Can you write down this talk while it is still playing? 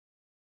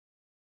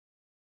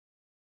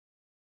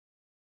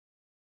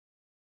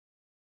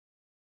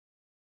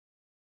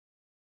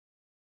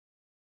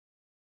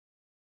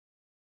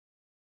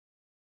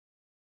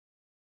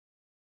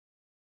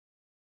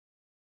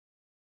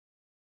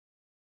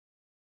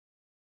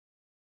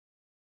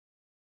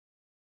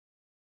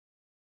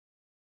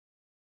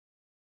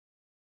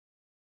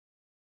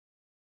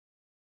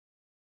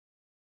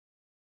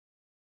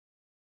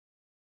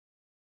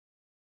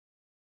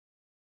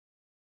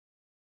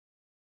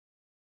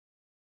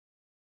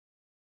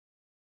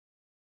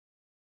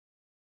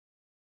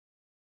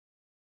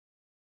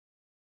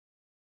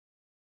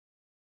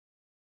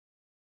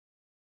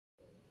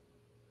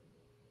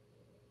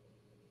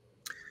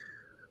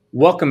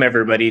Welcome,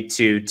 everybody,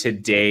 to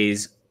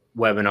today's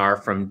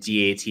webinar from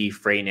DAT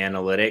Freight and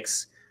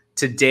Analytics.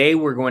 Today,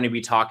 we're going to be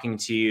talking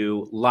to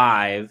you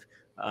live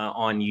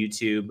on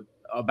YouTube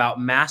about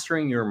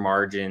mastering your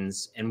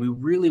margins. And we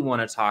really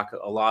want to talk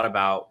a lot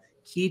about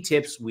key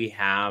tips we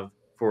have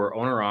for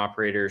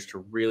owner-operators to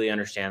really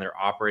understand their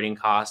operating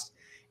costs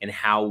and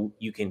how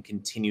you can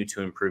continue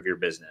to improve your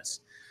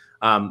business.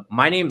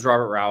 My name is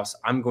Robert Rouse.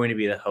 I'm going to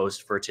be the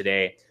host for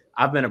today.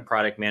 I've been a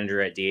product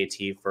manager at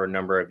DAT for a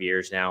number of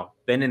years now,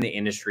 been in the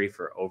industry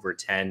for over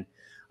 10.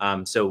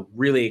 So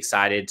really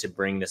excited to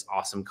bring this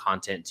awesome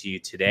content to you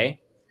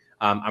today.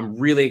 I'm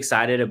really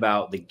excited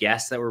about the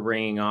guests that we're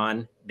bringing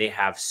on. They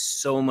have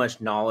so much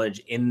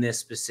knowledge in this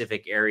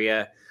specific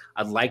area.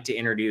 I'd like to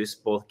introduce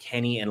both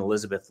Kenny and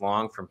Elizabeth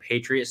Long from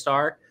Patriot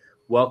Star.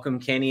 Welcome,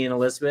 Kenny and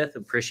Elizabeth.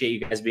 Appreciate you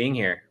guys being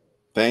here.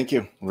 Thank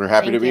you. We're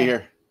happy to be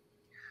here.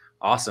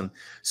 Awesome.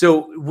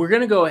 So we're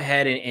going to go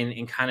ahead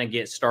and kind of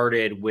get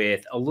started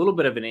with a little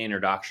bit of an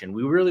introduction.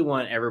 We really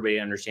want everybody to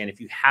understand, if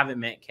you haven't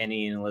met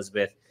Kenny and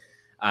Elizabeth,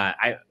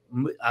 I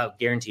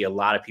guarantee a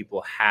lot of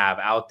people have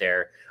out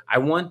there. I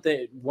want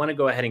to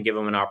go ahead and give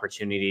them an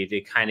opportunity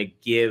to kind of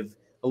give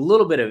a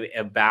little bit of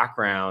a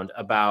background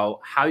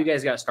about how you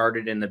guys got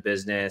started in the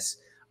business,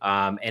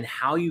 and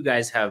how you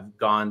guys have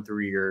gone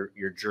through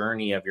your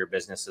journey of your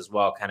business as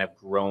well, kind of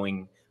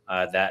growing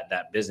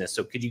that business.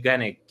 So could you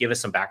kind of give us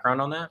some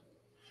background on that?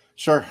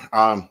 Sure.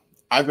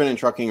 I've been in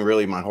trucking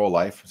really my whole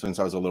life since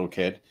I was a little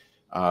kid.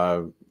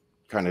 Kind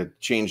of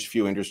changed a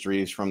few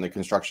industries from the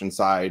construction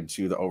side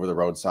to the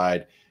over-the-road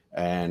side.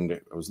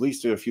 And I was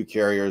leased to a few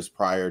carriers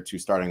prior to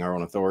starting our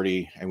own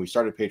authority. And we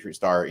started Patriot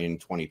Star in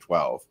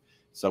 2012.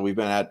 So we've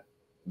been at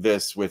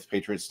this with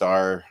Patriot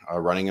Star,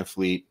 running a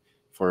fleet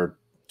for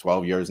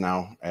 12 years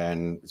now.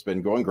 And it's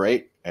been going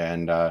great.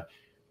 And,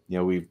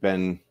 we've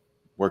been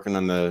working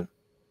on the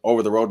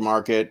over-the-road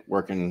market,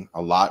 working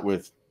a lot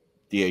with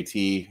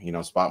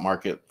DAT, spot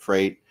market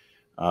freight.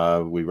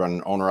 We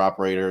run owner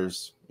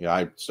operators.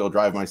 I still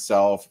drive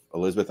myself.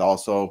 Elizabeth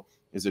also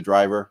is a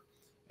driver,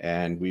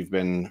 and we've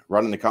been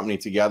running the company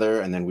together.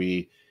 And then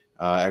we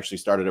actually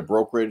started a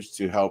brokerage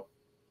to help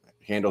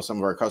handle some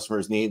of our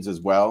customers' needs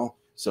as well.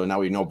 So now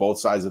we know both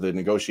sides of the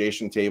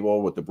negotiation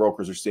table, what the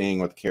brokers are seeing,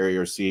 what the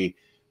carriers see.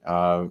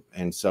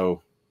 And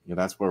so,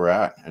 that's where we're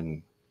at.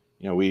 And,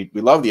 we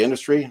love the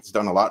industry. It's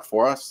done a lot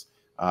for us.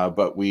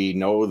 But we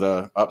know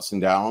the ups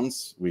and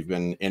downs. We've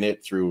been in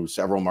it through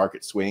several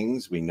market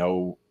swings. We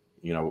know,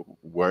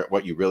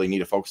 what you really need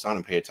to focus on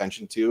and pay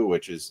attention to,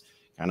 which is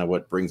kind of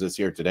what brings us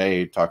here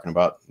today, talking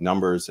about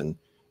numbers and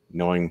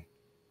knowing,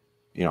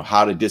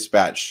 how to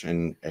dispatch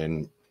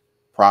and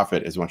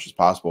profit as much as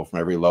possible from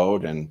every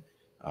load and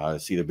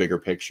see the bigger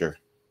picture.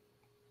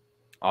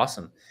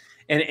 Awesome.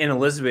 And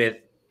Elizabeth,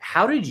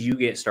 how did you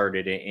get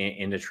started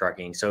into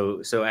trucking?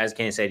 So as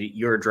Kenny said,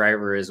 you're a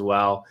driver as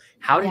well.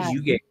 How did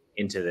you get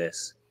into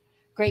this?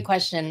 Great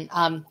question.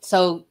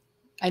 So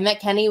I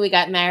met Kenny, we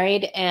got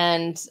married,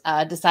 and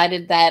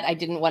decided that I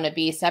didn't want to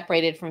be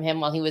separated from him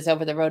while he was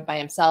over the road by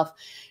himself.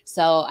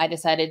 So I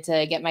decided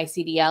to get my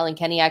CDL, and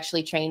Kenny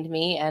actually trained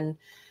me, and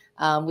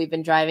we've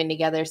been driving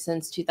together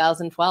since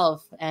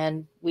 2012,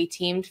 and we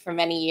teamed for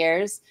many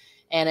years.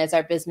 And as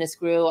our business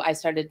grew,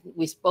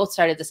 we both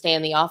started to stay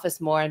in the office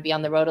more and be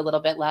on the road a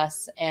little bit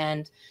less.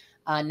 And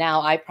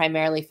now I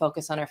primarily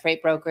focus on our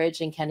freight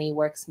brokerage, and Kenny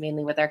works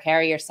mainly with our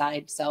carrier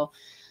side. So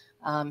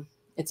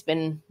it's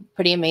been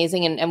pretty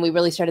amazing. And we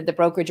really started the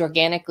brokerage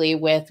organically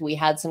we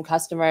had some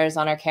customers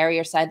on our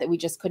carrier side that we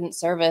just couldn't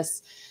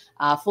service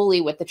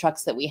fully with the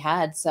trucks that we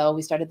had. So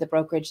we started the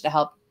brokerage to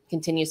help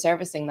continue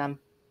servicing them.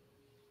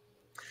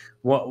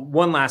 Well,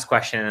 one last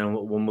question, and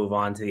we'll move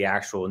on to the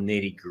actual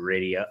nitty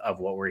gritty of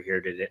what we're here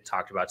to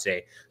talk about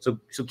today. So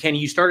Kenny,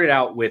 you started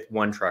out with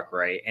one truck,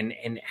 right?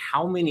 And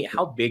how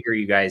big are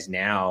you guys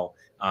now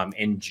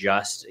in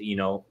just,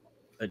 a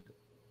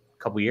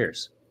couple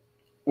years?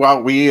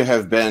 Well, we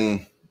have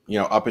been,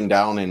 up and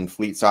down in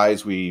fleet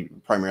size. We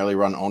primarily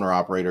run owner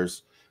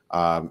operators.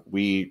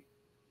 We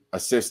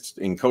assist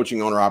in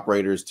coaching owner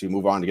operators to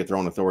move on to get their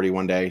own authority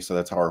one day. So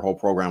that's how our whole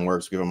program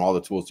works. Give them all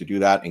the tools to do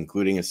that,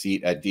 including a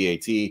seat at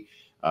DAT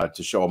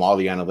to show them all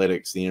the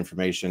analytics, the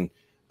information,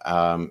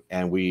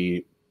 and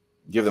we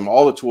give them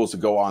all the tools to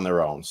go on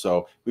their own.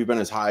 So we've been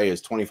as high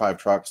as 25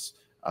 trucks.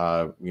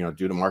 Due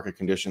to market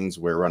conditions,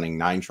 we're running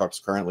 9 trucks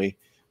currently,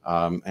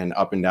 and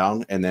up and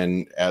down. And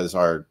then as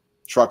our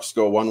trucks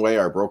go one way,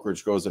 our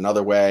brokerage goes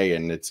another way,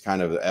 and it's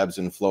kind of ebbs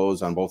and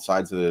flows on both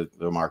sides of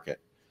the market.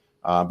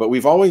 But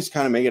we've always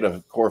kind of made it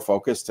a core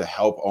focus to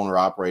help owner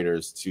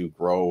operators to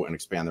grow and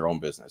expand their own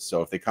business.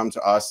 So if they come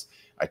to us,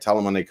 I tell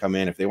them when they come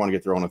in, if they want to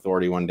get their own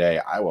authority one day,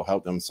 I will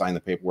help them sign the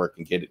paperwork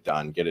and get it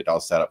done, get it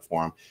all set up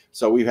for them.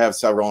 So we have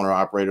several owner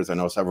operators. I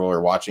know several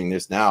are watching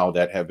this now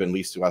that have been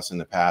leased to us in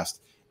the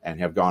past and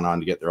have gone on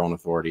to get their own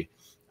authority,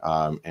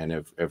 and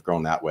have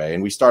grown that way.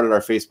 And we started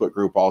our Facebook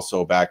group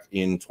also back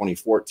in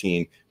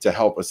 2014 to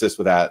help assist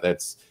with that.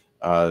 That's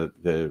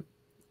the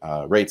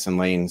Rates and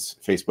Lanes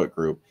Facebook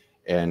group.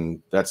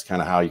 And that's kind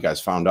of how you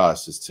guys found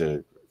us,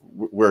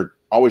 we're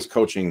always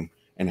coaching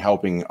and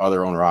helping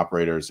other owner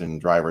operators and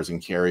drivers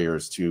and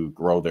carriers to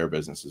grow their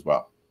business as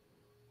well.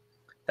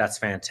 That's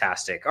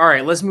fantastic. All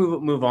right, let's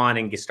move on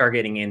and start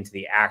getting into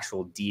the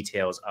actual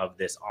details of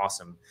this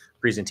awesome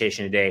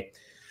presentation today.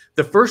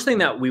 The first thing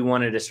that we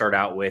wanted to start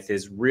out with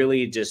is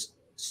really just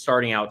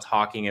starting out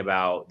talking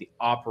about the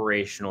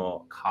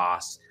operational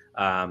costs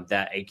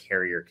that a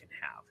carrier can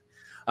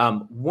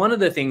have. One of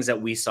the things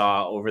that we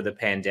saw over the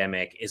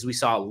pandemic is we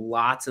saw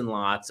lots and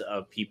lots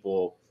of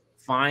people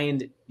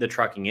find the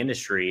trucking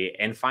industry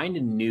and find a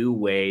new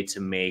way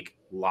to make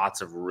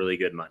lots of really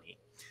good money.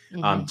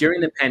 During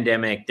the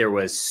pandemic, there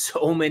was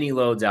so many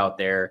loads out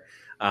there,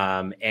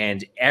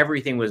 and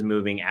everything was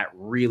moving at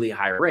really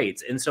high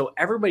rates. And so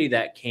everybody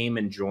that came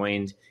and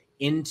joined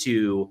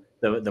into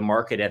the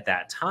market at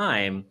that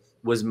time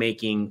was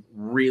making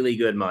really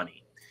good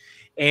money.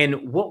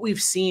 And what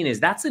we've seen is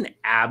that's an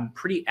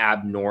pretty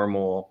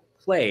abnormal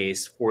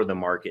place for the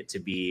market to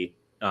be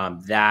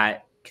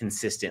that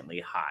consistently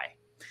high.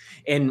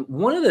 And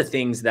one of the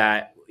things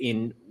that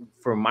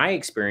from my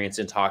experience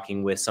in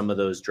talking with some of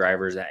those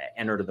drivers that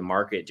entered the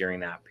market during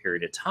that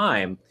period of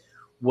time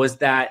was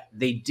that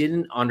they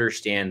didn't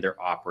understand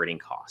their operating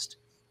cost.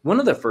 One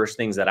of the first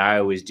things that I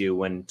always do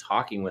when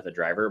talking with a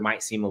driver, it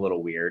might seem a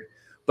little weird,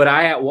 but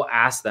I will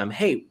ask them,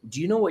 hey,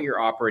 do you know what your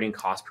operating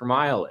cost per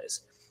mile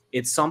is?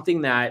 It's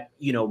something that,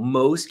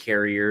 most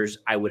carriers,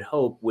 I would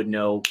hope, would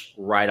know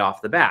right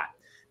off the bat,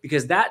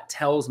 because that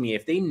tells me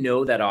if they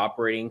know that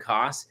operating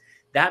costs,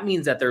 that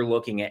means that they're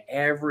looking at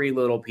every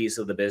little piece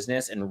of the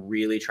business and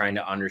really trying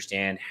to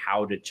understand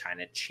how to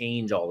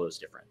change all those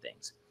different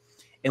things.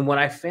 And what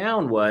I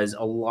found was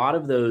a lot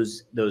of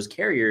those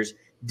carriers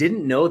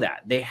didn't know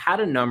that. They had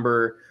a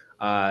number,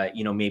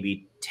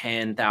 maybe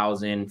 $10,000,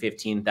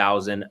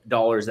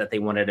 $15,000 that they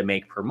wanted to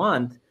make per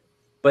month,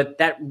 but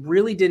that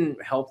really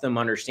didn't help them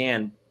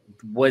understand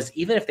was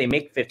even if they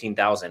make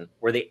 $15,000,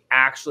 were they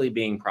actually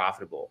being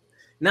profitable?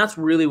 And that's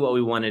really what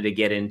we wanted to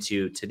get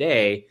into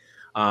today.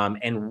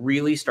 And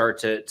really start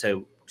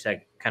to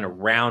kind of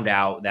round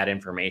out that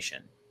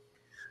information.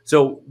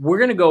 So we're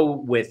going to go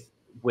with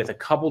a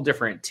couple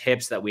different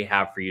tips that we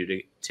have for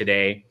you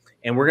today,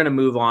 and we're going to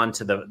move on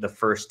to the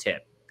first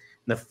tip.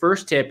 And the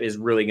first tip is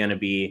really going to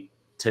be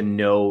to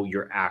know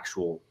your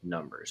actual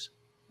numbers.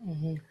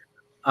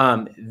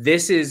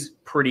 This is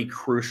pretty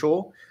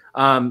crucial.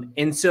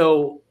 And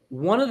so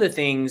one of the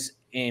things,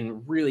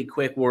 and really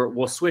quick,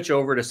 we'll switch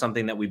over to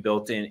something that we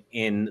built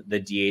in the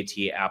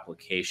DAT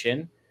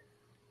application.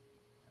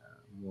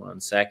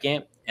 One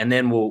second. And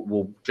then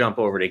we'll jump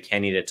over to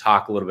Kenny to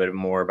talk a little bit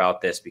more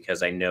about this,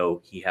 because I know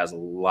he has a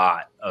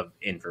lot of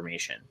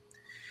information.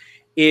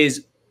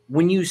 Is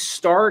when you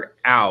start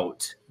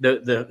out,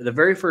 the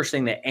very first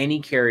thing that any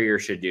carrier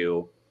should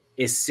do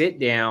is sit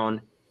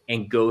down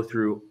and go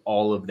through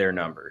all of their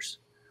numbers,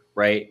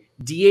 right?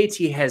 DAT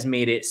has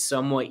made it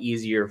somewhat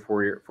easier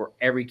for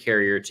every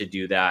carrier to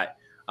do that.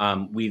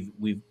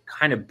 We've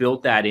kind of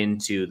built that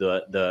into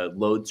the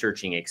load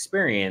searching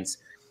experience.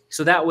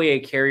 So that way a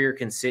carrier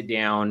can sit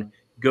down,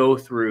 go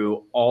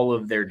through all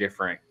of their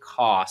different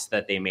costs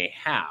that they may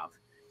have.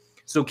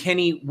 So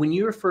Kenny, when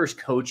you were first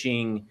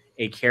coaching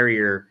a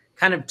carrier,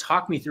 kind of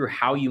talk me through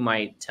how you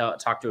might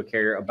talk to a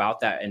carrier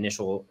about that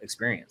initial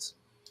experience.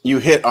 You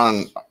hit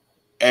on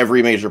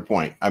every major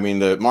point. I mean,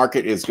 the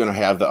market is going to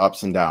have the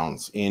ups and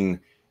downs.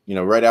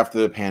 Right after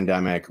the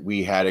pandemic,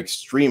 we had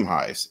extreme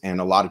highs,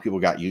 and a lot of people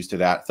got used to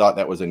that, thought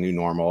that was a new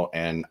normal.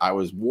 And I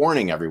was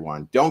warning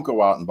everyone, don't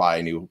go out and buy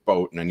a new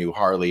boat and a new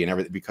Harley and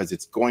everything, because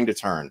it's going to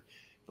turn.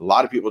 A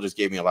lot of people just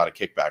gave me a lot of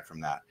kickback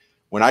from that.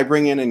 When I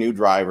bring in a new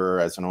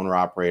driver as an owner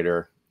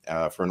operator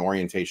for an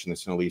orientation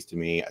that's released to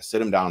me, I sit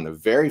them down. The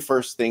very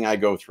first thing I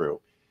go through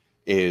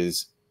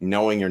is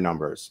knowing your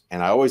numbers.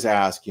 And I always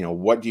ask,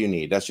 what do you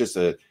need? That's just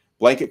a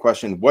blanket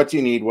question. What do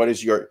you need? What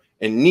is your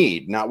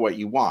need, not what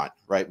you want,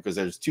 right? Because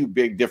there's two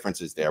big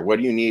differences there. What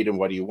do you need and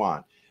what do you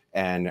want?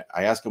 And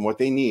I ask them what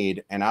they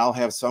need, and I'll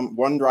have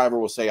one driver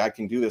will say, I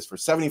can do this for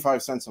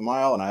 75 cents a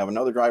mile. And I have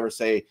another driver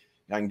say,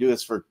 I can do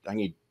this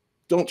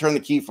don't turn the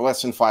key for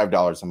less than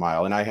 $5 a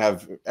mile. And I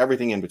have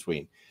everything in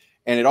between.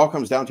 And it all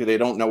comes down to, they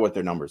don't know what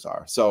their numbers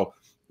are. So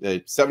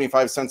the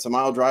 75 cents a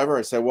mile driver,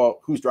 I say, well,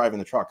 who's driving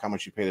the truck? How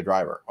much you pay the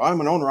driver? Well, I'm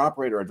an owner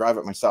operator. I drive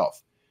it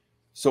myself.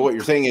 So what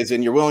you're saying is,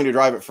 and you're willing to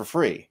drive it for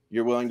free.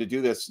 You're willing to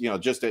do this,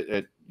 just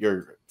at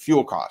your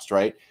fuel cost,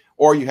 right?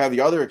 Or you have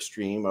the other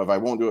extreme of, I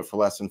won't do it for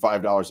less than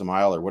 $5 a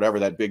mile, or whatever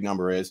that big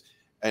number is.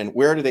 And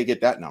where do they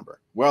get that number?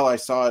 Well, I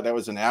saw that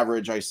was an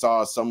average I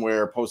saw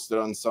somewhere posted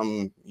on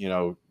some,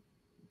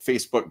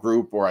 Facebook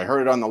group, or I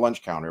heard it on the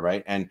lunch counter,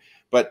 right?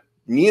 But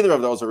neither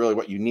of those are really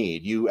what you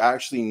need. You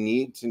actually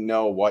need to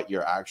know what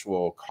your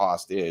actual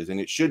cost is. And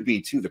it should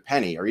be to the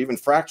penny, or even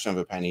fraction of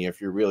a penny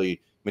if you're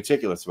really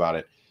meticulous about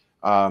it.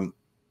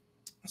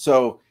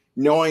 So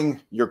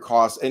knowing your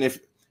costs, and if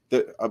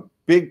a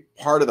big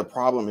part of the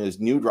problem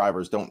is new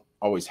drivers don't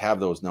always have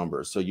those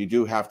numbers. So you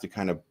do have to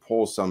kind of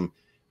pull some,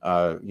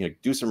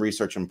 do some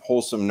research and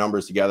pull some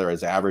numbers together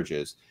as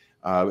averages.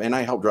 And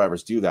I help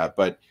drivers do that.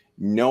 But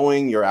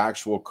knowing your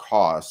actual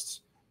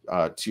costs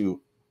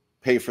to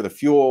pay for the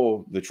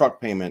fuel, the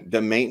truck payment,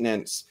 the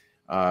maintenance.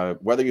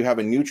 Whether you have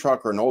a new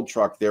truck or an old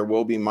truck, there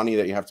will be money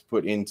that you have to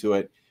put into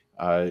it.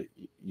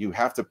 You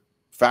have to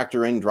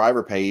factor in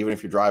driver pay, even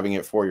if you're driving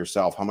it for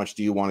yourself. How much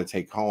do you want to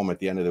take home at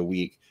the end of the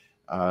week?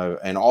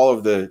 And all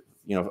of the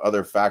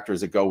other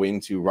factors that go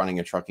into running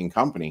a trucking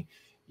company.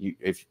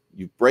 If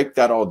you break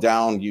that all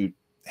down, you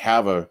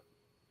have a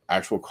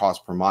actual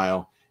cost per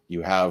mile.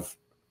 You have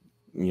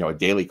a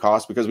daily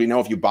cost, because we know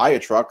if you buy a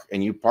truck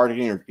and you park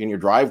it in your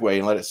driveway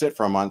and let it sit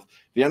for a month, at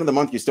the end of the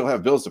month you still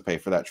have bills to pay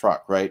for that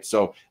truck, right?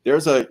 So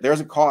there's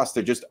a cost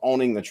to just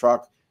owning the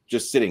truck,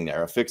 just sitting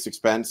there, a fixed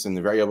expense and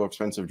the variable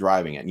expense of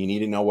driving it. And you need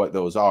to know what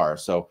those are.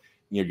 So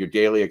your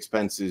daily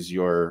expenses,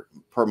 your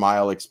per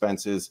mile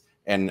expenses,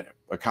 and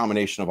a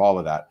combination of all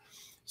of that.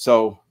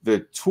 So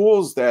the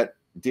tools that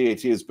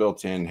DAT has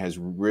built in has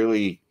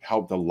really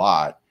helped a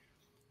lot,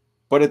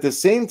 but at the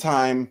same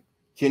time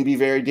can be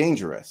very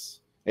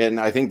dangerous. And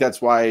I think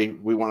that's why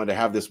we wanted to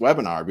have this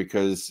webinar,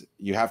 because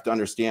you have to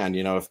understand,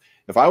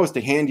 if I was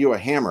to hand you a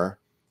hammer,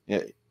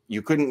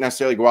 you couldn't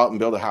necessarily go out and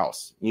build a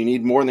house. You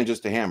need more than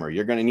just a hammer.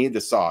 You're going to need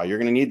the saw. You're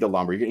going to need the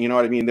lumber. You know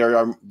what I mean?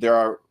 There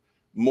are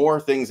more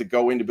things that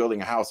go into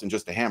building a house than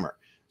just a hammer.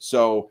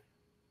 So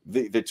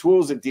the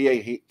tools that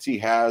DAT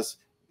has,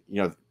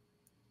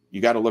 you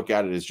got to look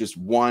at it as just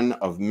one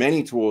of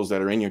many tools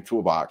that are in your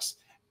toolbox.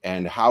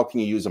 And how can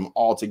you use them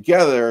all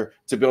together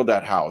to build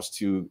that house,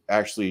 to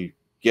actually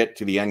get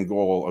to the end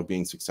goal of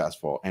being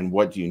successful? And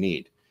what do you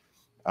need?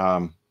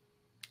 Having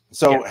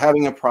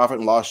a profit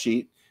and loss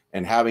sheet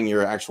and having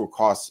your actual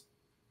costs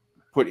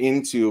put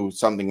into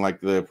something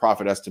like the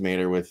profit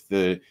estimator with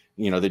the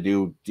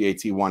new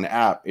DAT1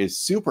 app is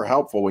super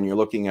helpful when you're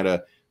looking at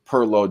a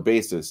per load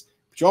basis.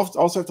 But you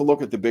also have to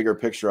look at the bigger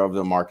picture of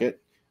the market,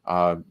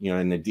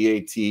 in the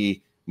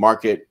DAT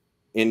market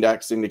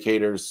index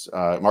indicators,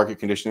 market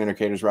condition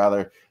indicators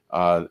rather,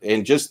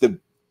 and just the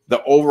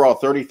overall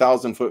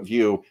 30,000 foot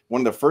view.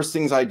 One of the first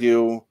things I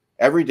do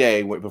every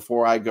day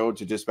before I go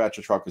to dispatch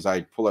a truck is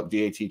I pull up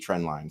DAT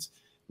trend lines,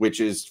 which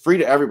is free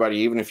to everybody,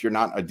 even if you're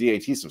not a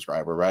DAT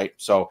subscriber, right?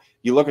 So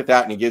you look at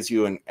that and it gives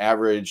you an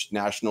average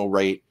national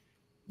rate,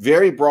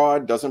 very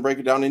broad, doesn't break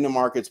it down into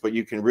markets, but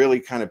you can really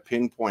kind of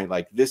pinpoint,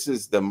 like, this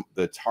is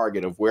the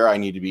target of where I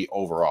need to be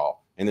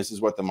overall, and this is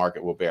what the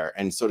market will bear.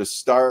 And so to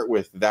start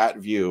with that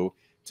view,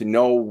 to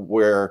know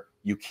where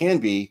you can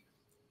be,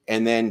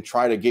 and then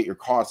try to get your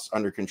costs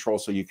under control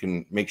so you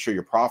can make sure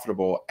you're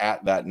profitable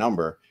at that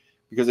number.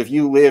 Because if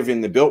you live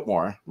in the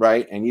Biltmore,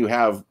 right, and you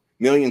have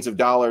millions of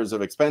dollars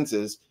of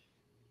expenses,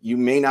 you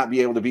may not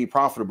be able to be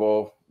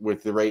profitable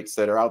with the rates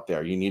that are out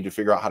there. You need to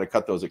figure out how to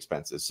cut those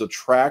expenses. So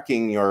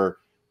tracking your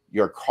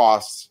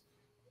costs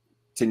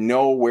to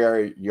know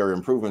where your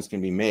improvements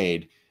can be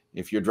made.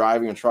 If you're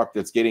driving a truck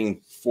that's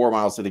getting 4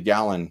 miles to the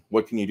gallon,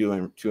 what can you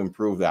do to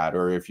improve that?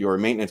 Or if your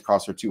maintenance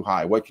costs are too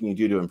high, what can you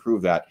do to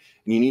improve that?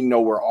 And you need to know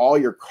where all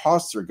your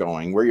costs are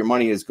going, where your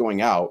money is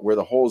going out, where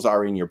the holes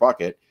are in your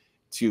bucket,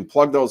 to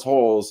plug those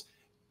holes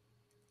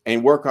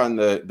and work on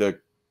the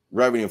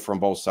revenue from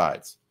both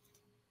sides.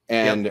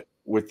 And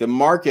with the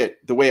market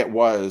the way it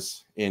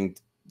was in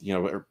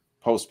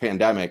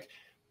post-pandemic,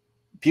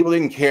 people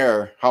didn't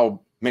care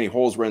how many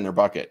holes were in their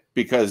bucket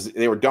because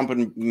they were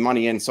dumping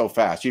money in so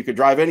fast. You could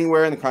drive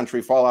anywhere in the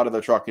country, fall out of the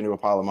truck into a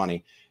pile of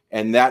money,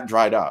 and that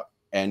dried up.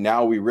 And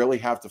now we really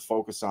have to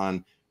focus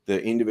on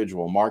the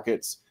individual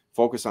markets,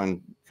 focus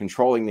on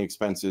controlling the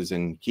expenses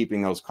and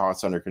keeping those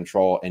costs under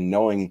control, and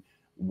knowing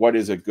what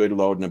is a good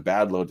load and a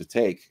bad load to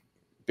take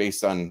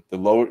based on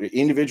the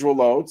individual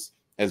loads,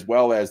 as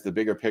well as the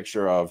bigger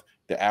picture of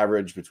the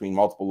average between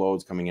multiple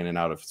loads coming in and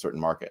out of certain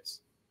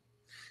markets.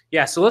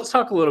 Yeah, so let's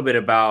talk a little bit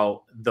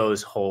about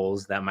those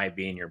holes that might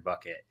be in your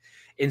bucket.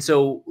 And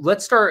so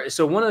let's start.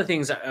 So one of the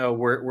things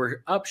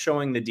we're up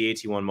showing the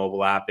DAT1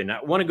 mobile app, and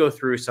I want to go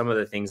through some of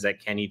the things that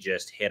Kenny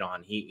just hit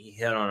on. He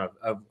hit on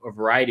a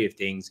variety of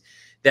things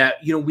that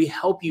we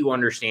help you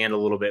understand a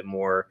little bit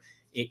more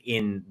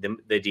in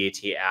the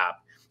DAT app.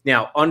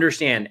 Now,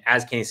 understand,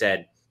 as Kenny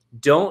said,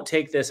 don't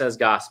take this as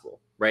gospel.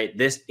 Right.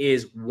 This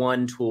is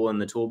one tool in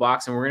the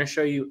toolbox, and we're going to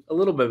show you a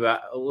little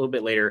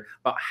bit later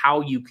about how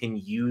you can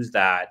use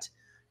that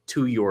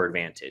to your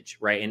advantage.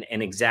 Right.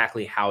 And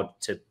exactly how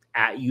to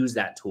use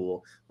that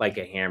tool like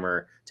a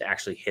hammer to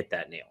actually hit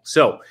that nail.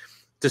 So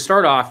to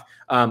start off,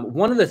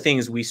 one of the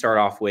things we start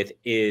off with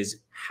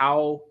is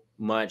how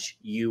much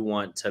you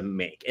want to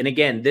make. And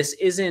again, this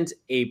isn't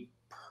a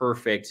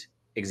perfect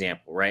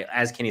example, right?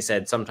 As Kenny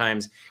said,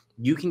 sometimes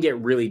you can get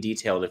really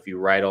detailed if you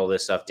write all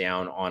this stuff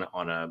down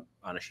on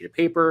a sheet of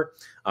paper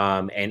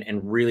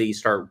and really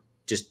start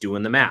just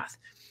doing the math.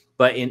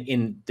 But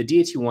in the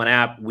DAT1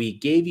 app, we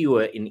gave you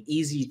an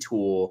easy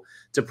tool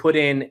to put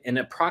in an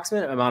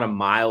approximate amount of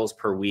miles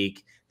per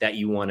week that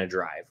you want to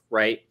drive,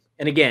 right?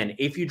 And again,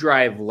 if you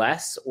drive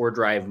less or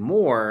drive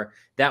more,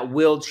 that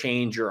will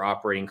change your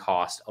operating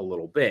cost a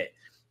little bit.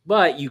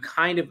 But you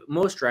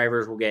most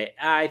drivers will get,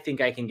 I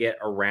think I can get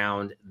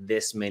around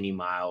this many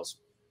miles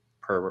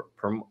per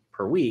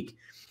week.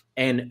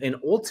 And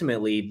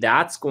ultimately,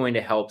 that's going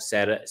to help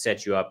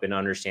set you up and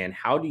understand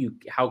how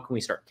can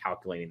we start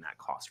calculating that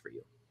cost for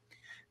you.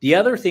 The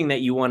other thing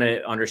that you want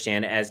to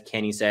understand, as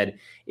Kenny said,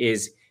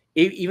 is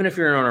even if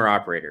you're an owner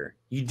operator,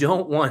 you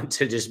don't want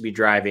to just be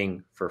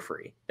driving for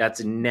free.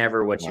 That's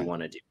never what you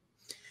want to do.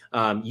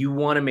 You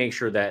want to make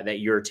sure that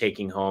you're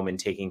taking home and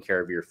taking care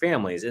of your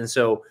families. And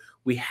so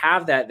we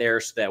have that there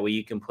so that way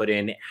you can put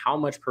in how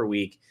much per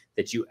week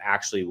that you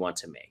actually want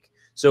to make.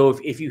 So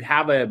if you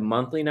have a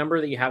monthly number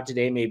that you have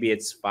today, maybe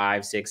it's $5,000,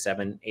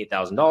 $6,000, $7,000,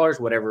 $8,000,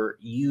 whatever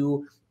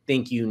you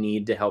think you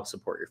need to help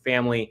support your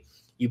family,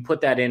 you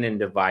put that in and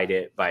divide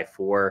it by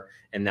 4,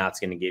 and that's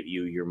going to give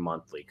you your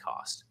monthly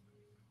cost.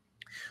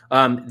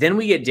 Then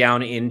we get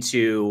down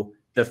into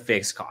the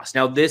fixed cost.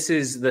 Now, this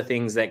is the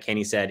things that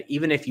Kenny said.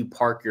 Even if you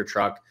park your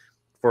truck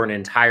for an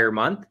entire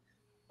month,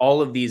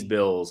 all of these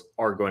bills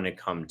are going to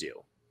come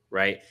due,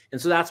 right? And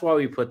so that's why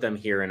we put them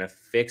here in a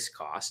fixed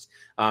cost.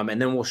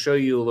 And then we'll show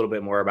you a little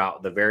bit more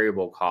about the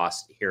variable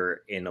cost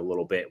here in a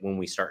little bit when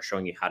we start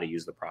showing you how to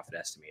use the profit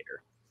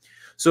estimator.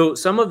 So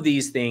some of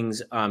these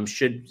things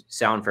should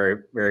sound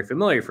very, very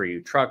familiar for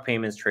you. Truck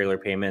payments, trailer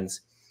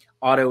payments,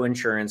 auto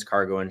insurance,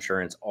 cargo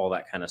insurance, all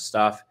that kind of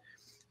stuff.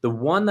 The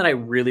one that I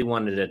really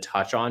wanted to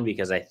touch on,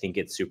 because I think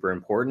it's super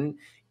important,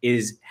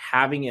 is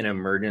having an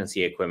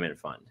emergency equipment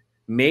fund.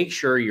 Make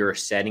sure you're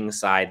setting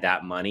aside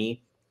that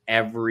money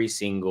every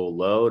single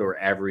load or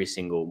every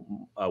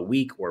single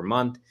week or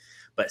month,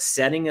 but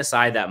setting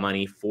aside that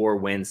money for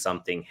when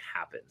something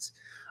happens.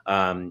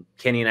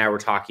 Kenny and I were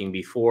talking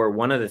before.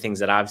 One of the things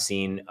that I've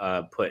seen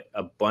put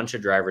a bunch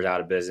of drivers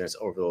out of business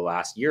over the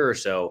last year or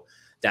so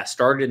that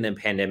started in the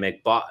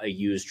pandemic, bought a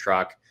used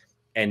truck,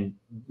 and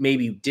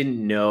maybe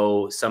didn't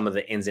know some of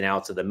the ins and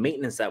outs of the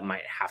maintenance that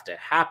might have to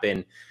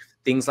happen.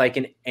 Things like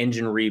an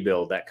engine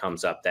rebuild that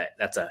comes up,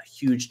 that's a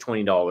huge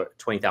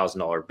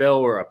 $20,000 bill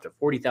or up to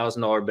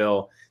 $40,000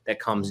 bill that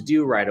comes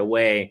due right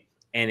away.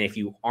 And if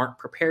you aren't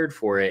prepared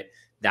for it,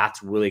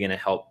 that's really going to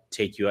help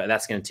take you out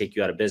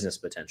of business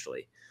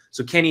potentially.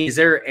 So Kenny, is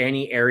there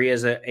any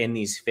areas in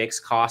these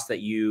fixed costs that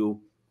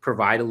you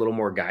provide a little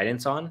more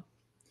guidance on?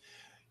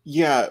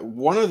 Yeah,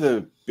 one of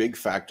the big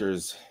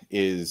factors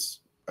is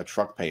a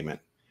truck payment.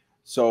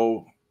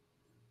 So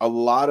a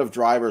lot of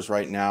drivers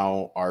right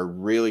now are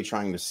really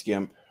trying to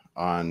skimp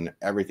on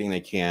everything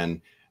they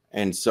can.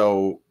 And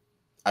so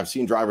I've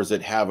seen drivers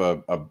that have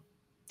a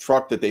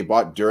truck that they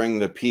bought during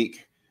the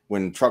peak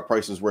when truck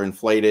prices were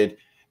inflated,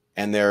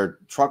 and their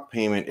truck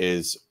payment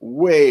is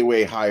way,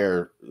 way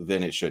higher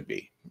than it should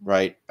be,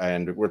 right?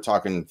 And we're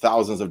talking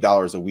thousands of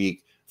dollars a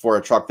week for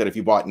a truck that if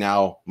you bought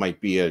now might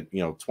be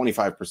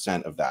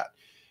 25% of that.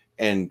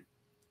 And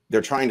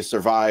they're trying to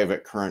survive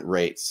at current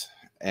rates,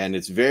 and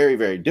it's very,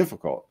 very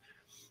difficult.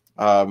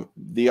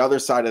 The other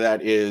side of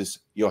that is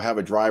you'll have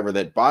a driver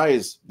that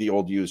buys the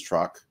old used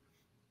truck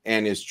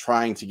and is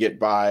trying to get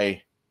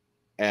by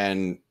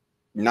and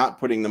not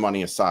putting the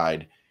money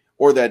aside,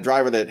 or that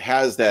driver that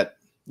has that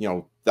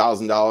 $1,000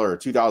 or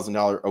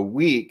 $2,000 a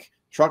week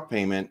truck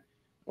payment,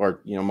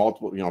 or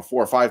multiple $4,000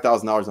 or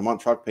 $5,000 a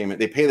month truck payment.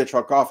 They pay the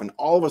truck off, and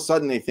all of a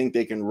sudden they think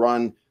they can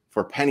run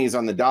for pennies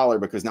on the dollar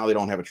because now they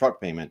don't have a truck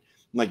payment.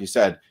 And like you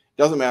said,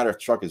 doesn't matter if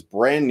the truck is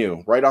brand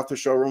new, right off the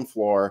showroom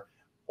floor,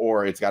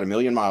 or it's got 1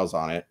 million miles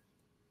on it.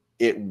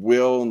 It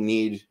will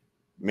need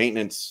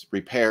maintenance,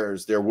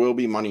 repairs. There will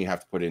be money you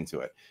have to put into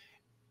it.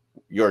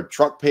 Your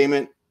truck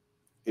payment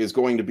is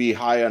going to be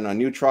high on a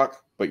new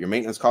truck, but your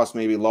maintenance cost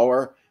may be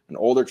lower. An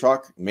older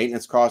truck,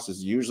 maintenance cost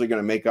is usually going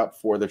to make up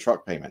for the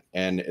truck payment,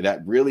 and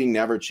that really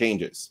never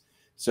changes.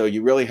 So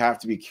you really have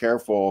to be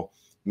careful.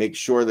 Make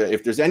sure that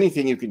if there's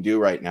anything you can do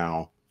right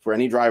now for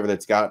any driver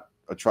that's got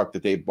a truck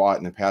that they bought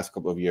in the past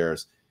couple of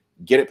years,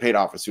 get it paid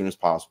off as soon as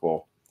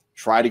possible.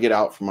 Try to get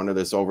out from under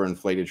this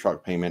overinflated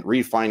truck payment.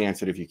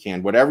 Refinance it if you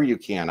can, whatever you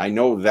can. I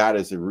know that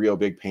is a real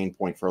big pain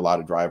point for a lot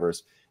of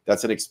drivers.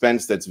 That's an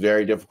expense that's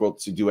very difficult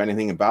to do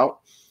anything about.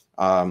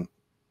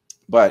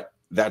 But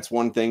that's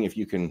one thing, if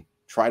you can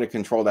try to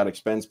control that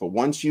expense. But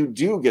once you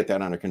do get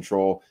that under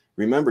control,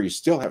 remember, you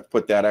still have to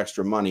put that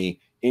extra money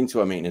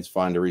into a maintenance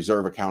fund, a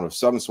reserve account of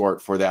some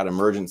sort for that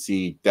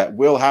emergency that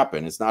will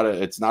happen. It's not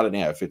an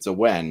if, it's a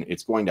when.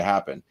 It's going to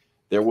happen.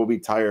 There will be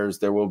tires,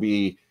 there will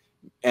be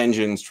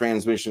engines,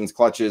 transmissions,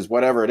 clutches,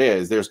 whatever it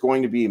is. There's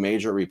going to be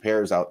major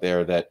repairs out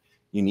there that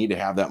you need to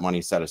have that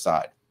money set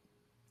aside.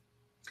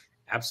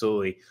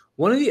 Absolutely.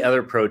 One of the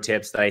other pro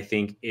tips that I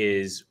think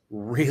is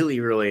really,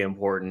 really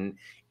important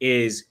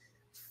is,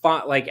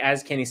 like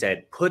as Kenny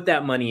said, put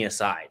that money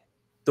aside.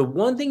 The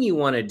one thing you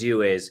want to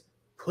do is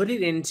put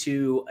it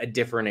into a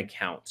different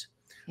account,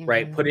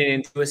 right? Put it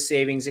into a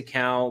savings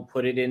account,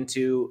 put it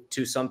into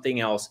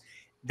something else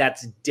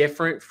that's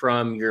different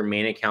from your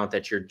main account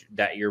that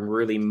you're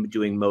really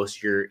doing most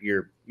of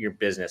your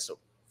business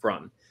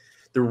from.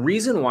 The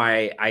reason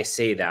why I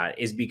say that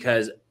is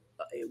because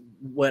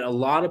what a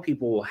lot of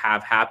people will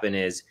have happen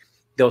is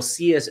they'll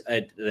see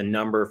the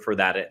number for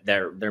that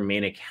their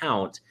main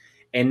account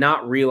and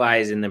not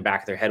realize in the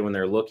back of their head when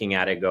they're looking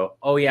at it, go,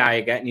 oh yeah,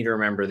 I need to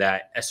remember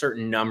that a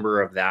certain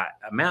number of that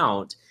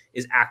amount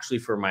is actually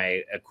for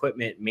my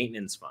equipment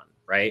maintenance fund,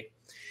 right?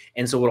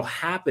 And so what'll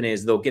happen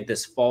is they'll get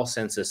this false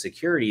sense of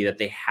security that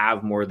they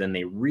have more than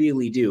they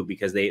really do,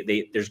 because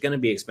there's going to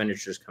be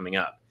expenditures coming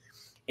up.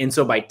 And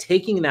so by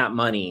taking that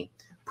money,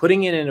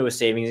 putting it into a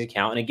savings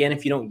account, and again,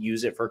 if you don't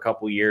use it for a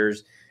couple of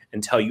years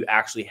until you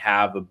actually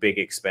have a big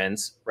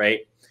expense,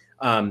 right?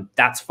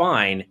 That's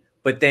fine.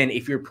 But then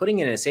if you're putting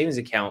it in a savings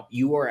account,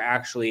 you are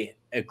actually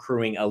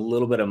accruing a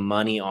little bit of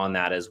money on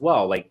that as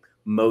well. Like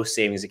most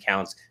savings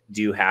accounts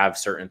do have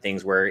certain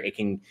things where it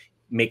can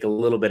make a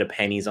little bit of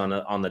pennies on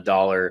the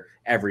dollar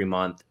every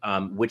month,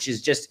 which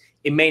is just,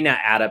 it may not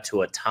add up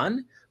to a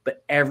ton,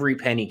 but every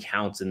penny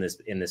counts in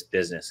this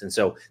business. And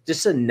so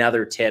just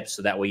another tip,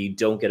 so that way you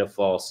don't get a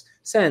false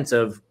sense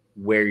of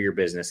where your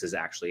business is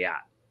actually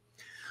at.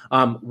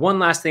 One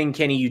last thing,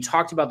 Kenny, you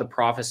talked about the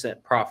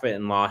profit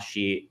and loss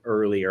sheet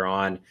earlier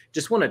on.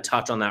 Just want to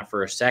touch on that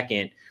for a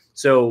second.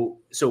 So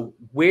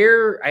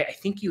where, I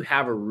think you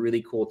have a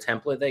really cool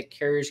template that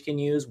carriers can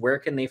use. Where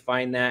can they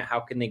find that? How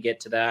can they get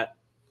to that?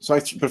 So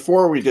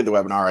before we did the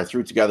webinar, I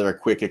threw together a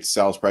quick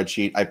Excel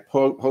spreadsheet. I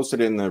posted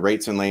in the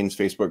Rates and Lanes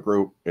Facebook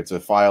group. It's a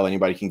file,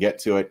 anybody can get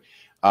to it.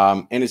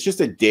 And it's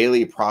just a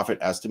daily profit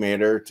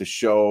estimator to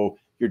show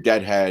your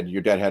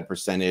deadhead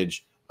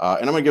percentage. And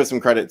I'm going to give some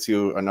credit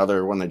to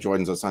another one that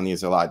joins us on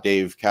these a lot.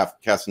 Dave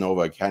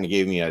Casanova kind of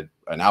gave me an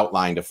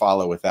outline to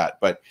follow with that.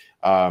 But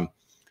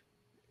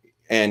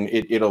and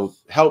it'll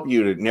help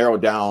you to narrow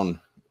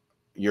down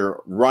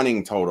your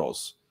running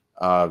totals.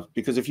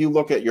 Because if you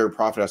look at your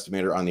profit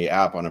estimator on the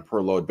app on a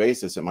per load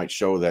basis, it might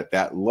show that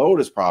that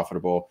load is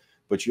profitable,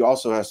 but you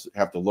also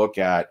have to look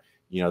at,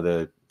 you know,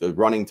 the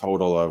running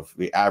total of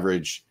the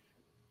average.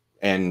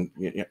 And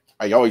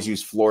I always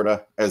use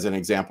Florida as an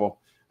example.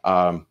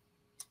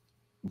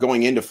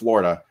 Going into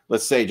Florida,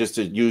 let's say, just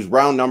to use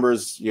round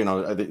numbers, you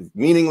know,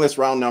 meaningless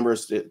round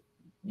numbers,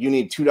 you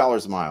need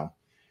 $2 a mile.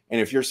 And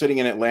if you're sitting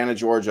in Atlanta,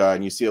 Georgia,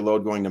 and you see a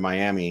load going to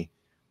Miami,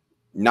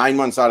 9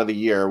 months out of the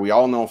year, we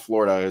all know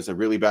Florida is a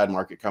really bad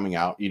market coming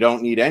out. You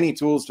don't need any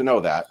tools to know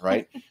that,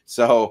 right?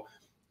 So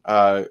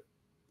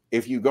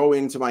if you go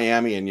into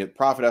Miami and your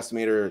profit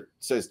estimator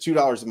says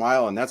 $2 a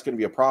mile, and that's going to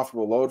be a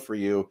profitable load for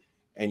you,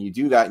 and you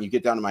do that and you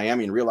get down to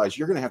Miami and realize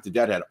you're going to have to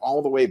deadhead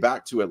all the way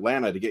back to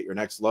Atlanta to get your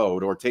next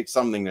load, or take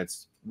something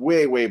that's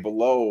way, way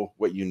below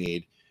what you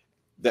need,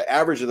 the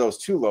average of those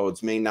two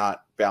loads may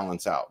not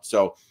balance out.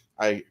 So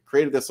I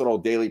created this little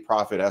daily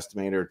profit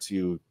estimator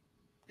to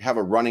have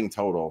a running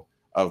total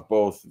of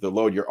both the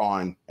load you're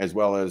on as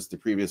well as the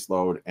previous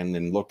load, and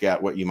then look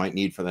at what you might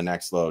need for the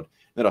next load.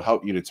 That'll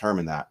help you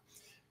determine that.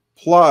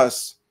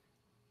 Plus,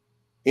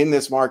 in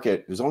this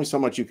market, there's only so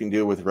much you can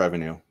do with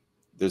revenue.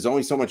 There's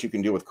only so much you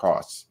can do with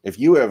costs. If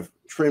you have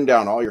trimmed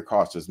down all your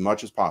costs as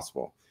much as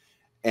possible,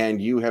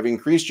 and you have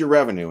increased your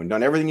revenue and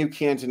done everything you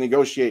can to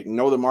negotiate and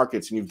know the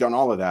markets, and you've done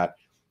all of that,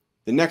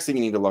 the next thing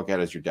you need to look at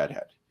is your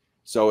deadhead.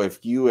 So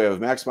if you have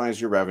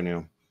maximized your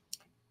revenue,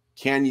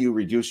 can you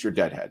reduce your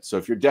deadhead? So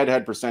if your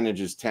deadhead percentage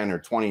is 10 or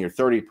 20 or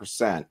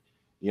 30%,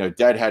 you know,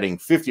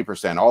 deadheading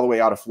 50% all the way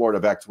out of Florida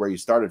back to where you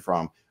started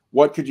from,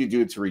 what could you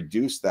do to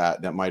reduce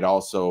that might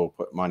also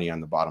put money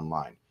on the bottom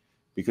line?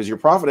 Because your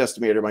profit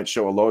estimator might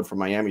show a load from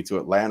Miami to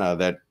Atlanta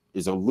that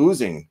is a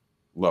losing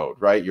load,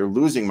 right? You're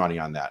losing money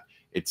on that.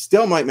 It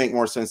still might make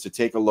more sense to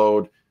take a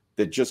load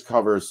that just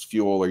covers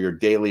fuel or your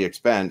daily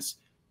expense,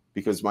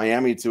 because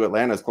Miami to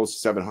Atlanta is close to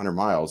 700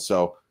 miles.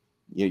 So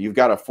you've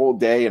got a full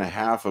day and a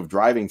half of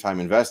driving time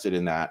invested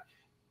in that.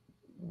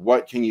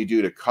 What can you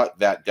do to cut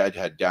that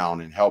deadhead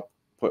down and help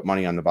put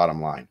money on the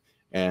bottom line?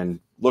 And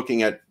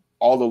looking at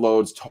all the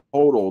loads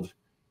totaled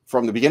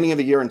from the beginning of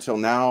the year until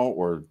now,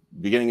 or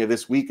beginning of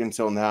this week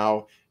until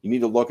now, you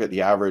need to look at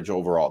the average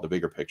overall, the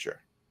bigger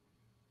picture.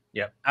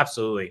 Yeah,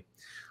 absolutely.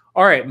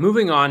 All right,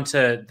 moving on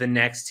to the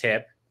next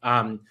tip.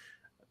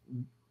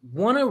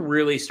 Want to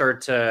really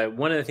start to,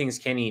 one of the things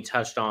Kenny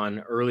touched on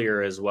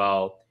earlier as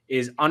well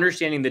is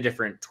understanding the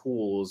different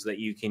tools that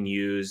you can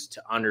use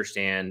to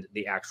understand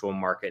the actual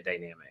market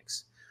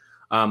dynamics.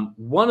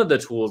 One of the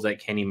tools that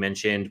Kenny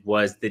mentioned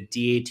was the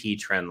DAT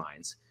trend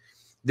lines.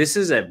 This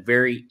is a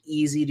very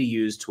easy to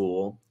use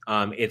tool.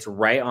 It's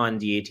right on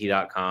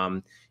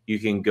DAT.com. You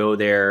can go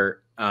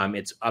there.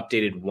 It's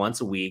updated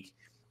once a week,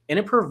 and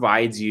it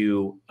provides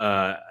you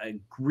a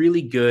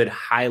really good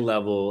high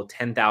level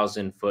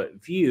 10,000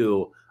 foot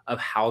view of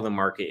how the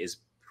market is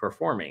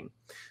performing.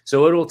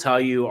 So it'll tell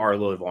you, are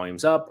load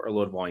volumes up or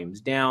load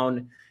volumes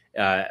down?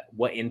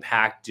 What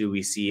impact do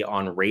we see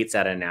on rates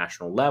at a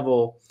national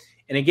level?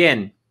 And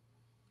again,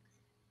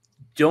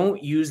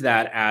 don't use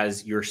that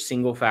as your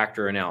single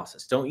factor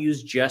analysis. Don't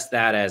use just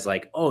that as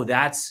like, oh,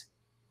 that's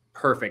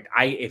perfect.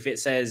 If it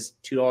says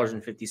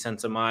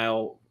 $2.50 a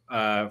mile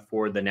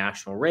for the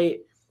national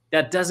rate,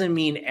 that doesn't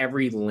mean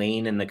every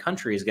lane in the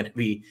country is going to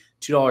be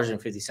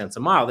 $2.50 a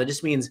mile. That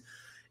just means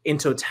in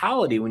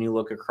totality, when you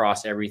look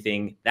across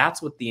everything,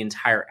 that's what the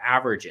entire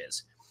average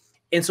is.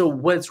 And so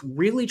what it's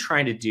really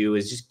trying to do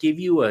is just give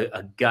you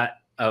a gut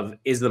of,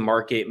 is the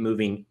market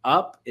moving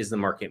up? Is the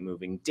market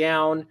moving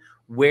down?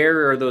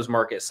 where are those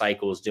market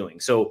cycles doing?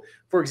 So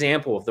for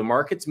example, if the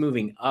market's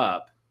moving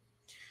up,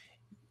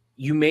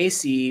 you may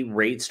see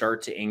rates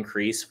start to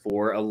increase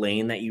for a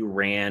lane that you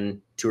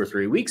ran 2 or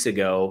 3 weeks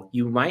ago.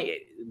 You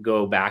might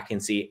go back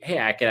and see, hey,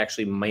 I could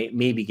actually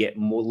maybe get a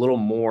little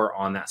more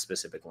on that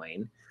specific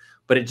lane,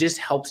 but it just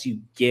helps you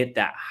get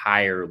that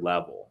higher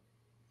level.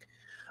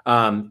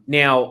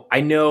 Now,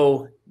 I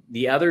know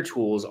the other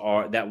tools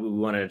that we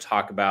wanted to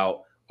talk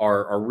about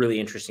are really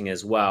interesting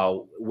as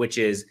well, which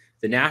is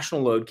the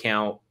national load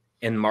count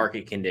and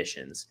market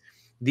conditions.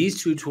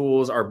 These two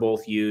tools are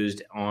both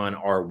used on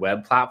our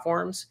web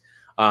platforms.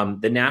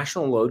 The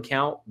national load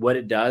count, what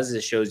it does is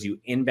it shows you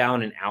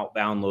inbound and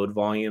outbound load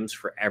volumes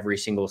for every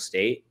single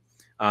state.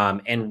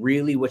 And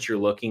really what you're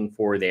looking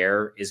for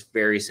there is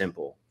very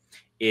simple,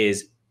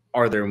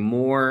 are there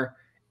more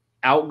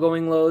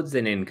outgoing loads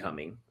than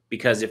incoming?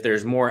 Because if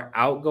there's more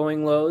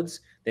outgoing loads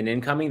than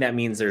incoming, that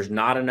means there's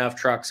not enough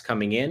trucks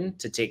coming in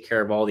to take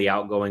care of all the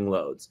outgoing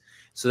loads.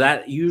 So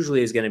that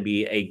usually is going to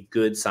be a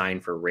good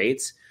sign for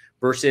rates,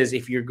 versus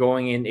if you're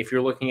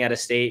looking at a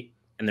state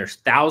and there's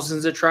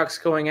thousands of trucks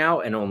going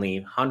out and only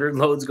 100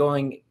 loads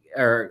going,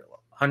 or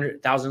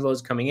 100,000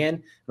 loads coming in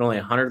and only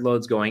 100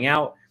 loads going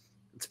out,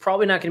 it's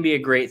probably not going to be a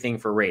great thing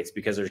for rates,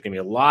 because there's going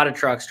to be a lot of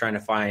trucks trying to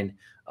find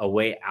a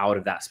way out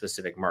of that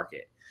specific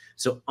market.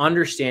 So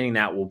understanding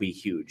that will be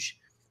huge.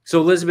 So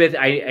Elizabeth,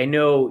 I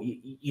know,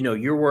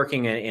 you're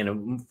working in a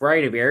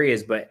variety of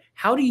areas, but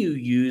how do you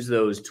use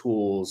those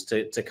tools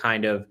to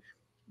kind of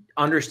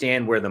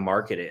understand where the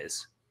market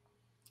is?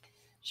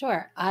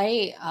 Sure.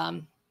 I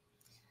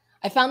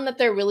found that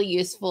they're really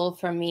useful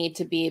for me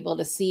to be able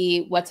to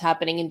see what's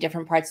happening in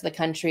different parts of the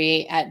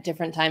country at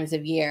different times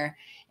of year,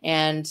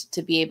 and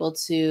to be able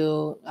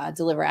to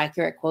deliver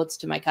accurate quotes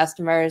to my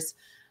customers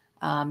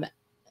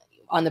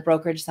on the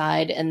brokerage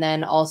side, and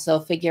then also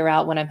figure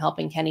out when I'm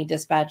helping Kenny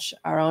dispatch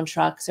our own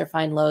trucks or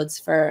find loads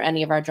for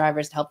any of our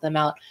drivers to help them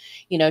out,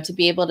 to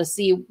be able to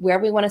see where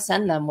we want to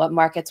send them, what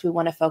markets we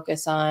want to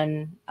focus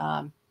on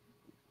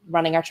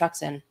running our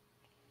trucks in.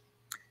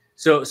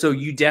 So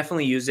you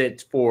definitely use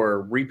it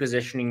for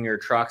repositioning your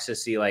trucks to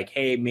see, like,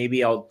 hey,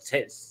 maybe I'll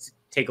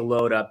take a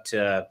load up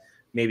to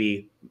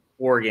maybe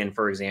Oregon,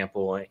 for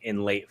example,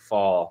 in late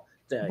fall.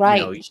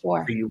 Right,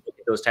 sure. Do you look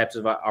at those types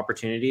of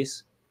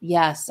opportunities?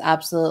 Yes,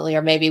 absolutely.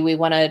 Or maybe we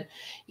want to, at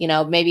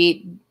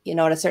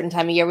a certain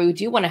time of year, we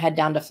do want to head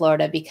down to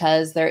Florida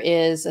because there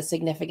is a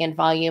significant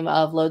volume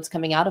of loads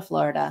coming out of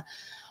Florida.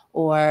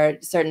 Or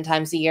certain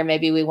times a year,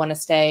 maybe we want to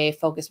stay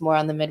focused more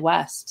on the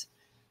Midwest.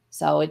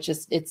 So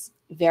it's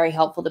very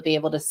helpful to be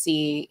able to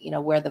see,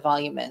 where the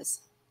volume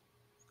is.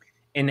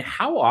 And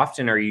how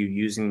often are you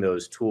using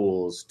those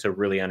tools to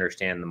really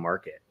understand the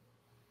market?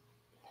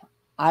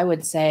 I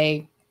would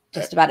say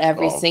just about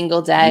every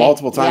single day.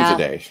 Multiple times a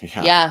day.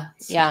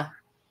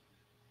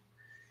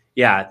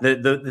 Yeah.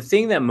 The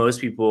thing that most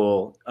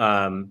people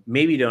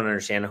maybe don't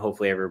understand,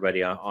 hopefully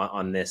everybody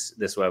on this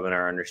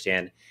webinar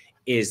understand,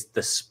 is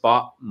the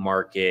spot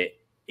market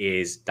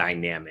is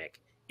dynamic.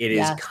 It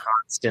is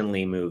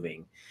constantly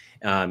moving.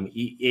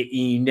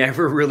 You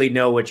never really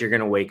know what you're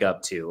going to wake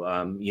up to.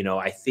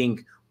 I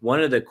think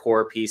one of the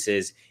core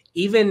pieces,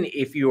 even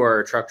if you are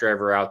a truck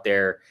driver out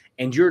there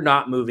and you're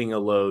not moving a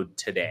load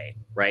today,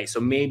 right? So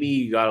maybe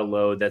you got a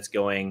load that's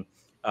going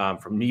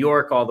from New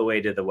York all the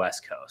way to the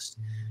West Coast.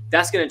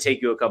 That's going to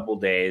take you a couple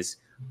days.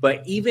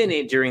 But even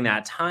during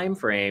that time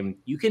frame,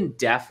 you can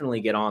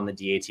definitely get on the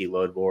DAT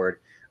load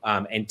board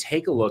and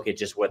take a look at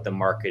just what the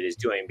market is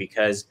doing.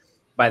 Because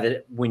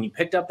when you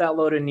picked up that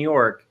load in New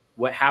York,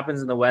 what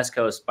happens in the West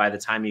Coast by the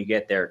time you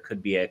get there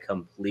could be a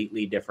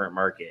completely different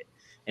market.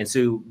 And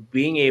so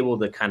being able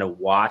to kind of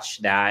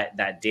watch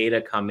that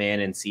data come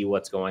in and see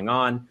what's going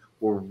on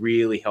will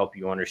really help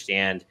you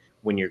understand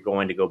when you're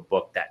going to go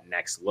book that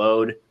next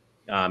load,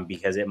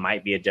 because it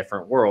might be a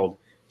different world.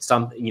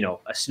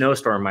 A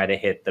snowstorm might have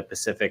hit the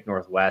Pacific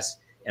Northwest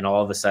and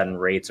all of a sudden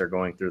rates are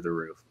going through the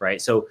roof,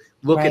 right? So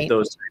look at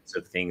those types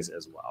of things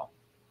as well.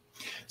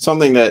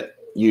 Something that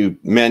you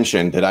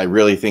mentioned that I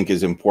really think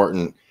is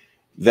important,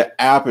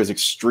 the app is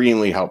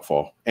extremely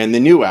helpful. And the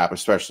new app,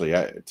 especially,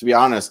 to be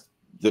honest,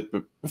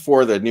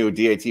 before the new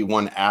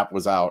DAT1 app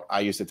was out, I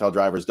used to tell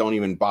drivers, don't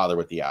even bother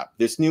with the app.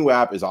 This new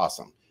app is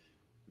awesome.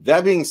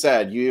 That being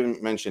said, you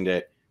even mentioned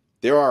it,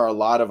 there are a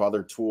lot of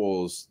other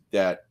tools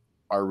that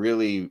are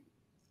really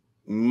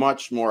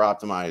much more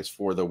optimized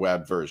for the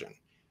web version.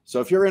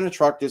 So if you're in a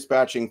truck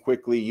dispatching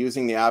quickly,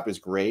 using the app is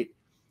great.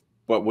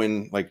 But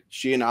when, like,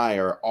 she and I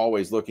are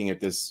always looking at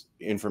this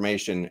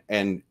information,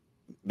 and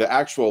the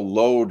actual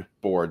load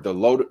board, the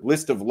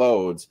list of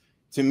loads,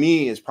 to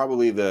me is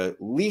probably the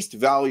least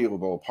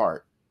valuable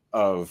part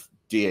of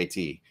DAT.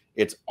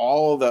 It's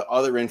all the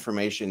other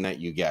information that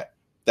you get.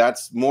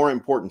 That's more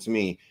important to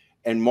me.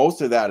 And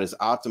most of that is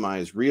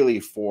optimized really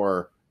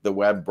for the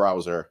web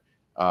browser,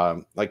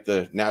 like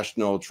the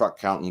national truck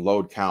count and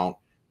load count,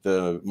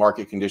 the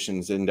market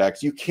conditions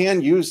index. You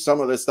can use some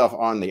of this stuff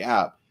on the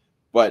app,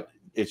 but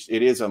it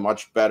is a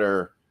much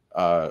better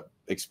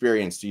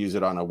experience to use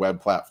it on a web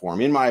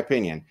platform, in my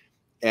opinion.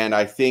 And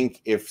I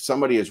think if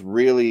somebody is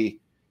really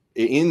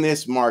in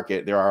this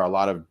market, there are a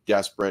lot of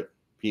desperate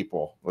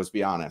people, let's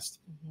be honest.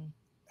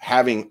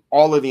 Having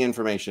all of the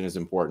information is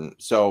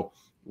important. So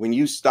when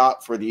you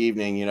stop for the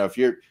evening, you know, if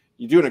you're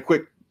doing a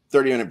quick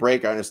 30-minute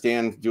break, I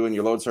understand doing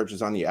your load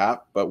searches on the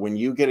app, but when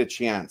you get a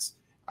chance,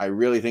 I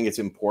really think it's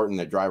important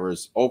that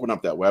drivers open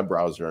up that web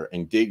browser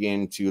and dig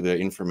into the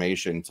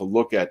information to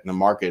look at the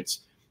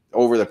markets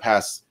over the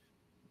past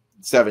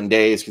 7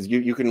 days, because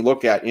you can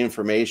look at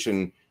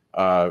information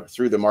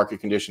through the market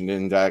condition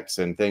index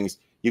and things.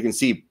 You can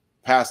see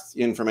past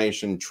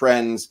information,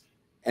 trends,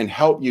 and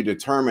help you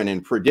determine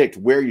and predict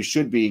where you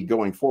should be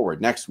going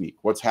forward next week,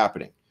 what's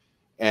happening.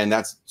 And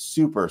that's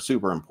super,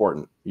 super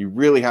important. You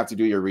really have to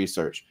do your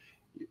research.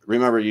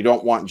 Remember, you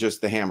don't want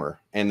just the hammer,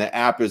 and the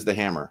app is the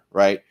hammer,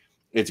 right?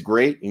 It's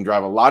great. You can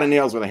drive a lot of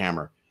nails with a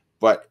hammer,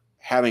 but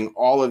having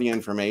all of the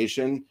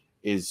information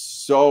is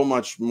so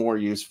much more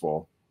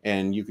useful,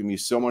 and you can be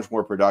so much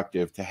more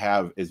productive to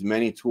have as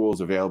many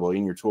tools available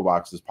in your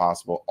toolbox as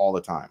possible all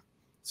the time.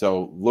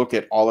 So look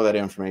at all of that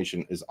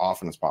information as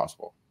often as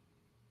possible.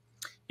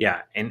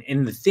 Yeah.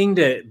 And the thing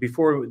to,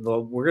 before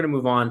we're going to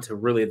move on to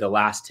really the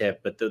last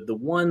tip, but the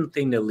one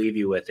thing to leave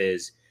you with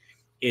is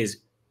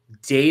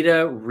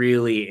data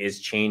really is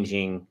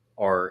changing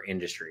our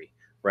industry,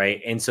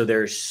 right? And so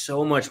there's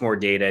so much more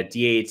data.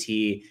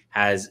 DAT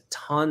has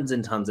tons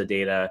and tons of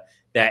data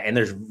and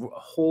there's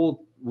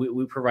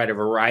we provide a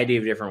variety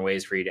of different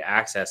ways for you to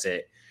access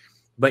it,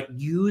 but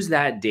use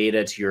that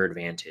data to your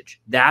advantage.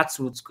 That's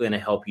what's going to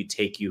help you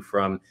take you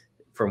from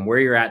where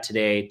you're at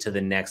today to the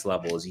next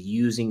level, is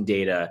using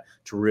data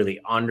to really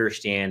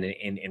understand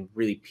and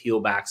really peel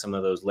back some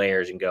of those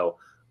layers and go,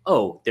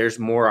 oh, there's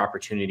more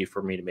opportunity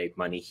for me to make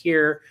money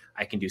here.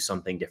 I can do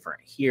something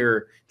different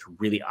here to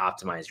really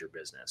optimize your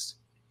business.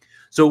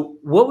 So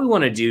what we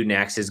want to do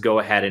next is go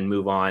ahead and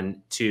move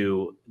on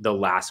to the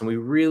last. And we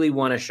really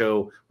want to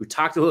show, we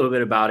talked a little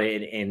bit about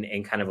it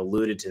and kind of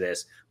alluded to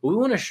this, but we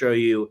want to show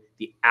you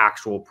the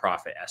actual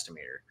profit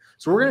estimator.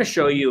 So we're going to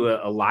show you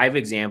a live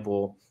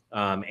example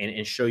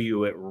and show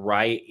you it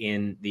right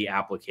in the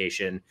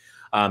application.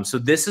 So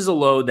this is a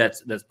load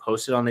that's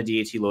posted on the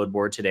DAT load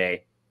board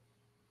today.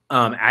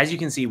 As you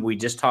can see, we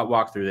just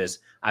walked through this.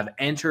 I've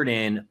entered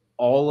in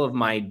all of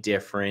my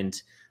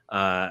different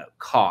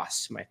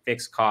costs, my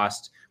fixed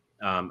cost,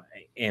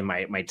 and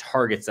my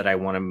targets that I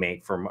want to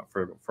make for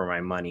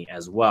my money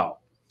as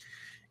well.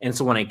 And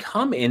so when I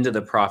come into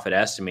the profit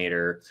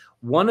estimator,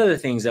 one of the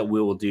things that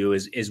we will do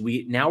is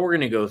we're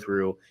going to go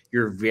through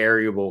your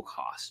variable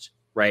cost,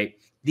 right?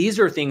 These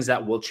are things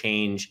that will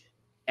change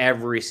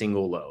every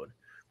single load,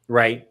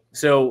 right?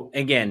 So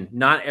again,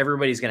 not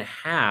everybody's going to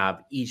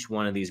have each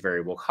one of these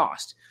variable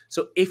costs.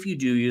 So if you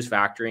do use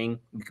factoring,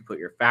 you can put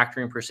your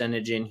factoring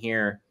percentage in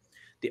here.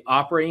 The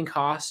operating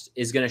cost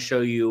is going to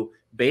show you,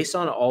 based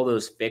on all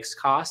those fixed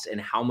costs and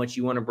how much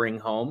you want to bring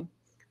home,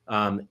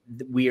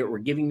 we're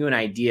giving you an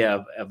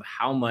idea of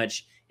how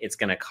much it's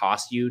going to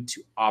cost you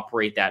to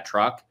operate that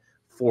truck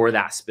for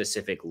that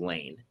specific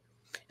lane.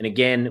 And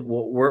again,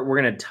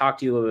 we're going to talk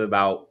to you a little bit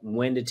about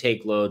when to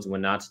take loads,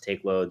 when not to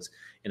take loads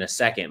in a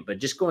second, but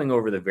just going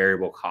over the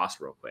variable cost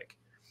real quick.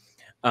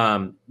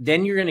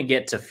 Then you're going to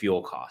get to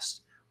fuel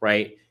cost,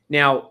 right?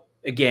 Now,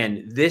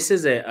 again, this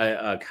is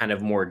a kind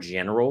of more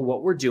general,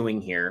 what we're doing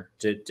here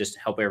to just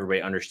help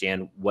everybody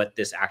understand what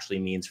this actually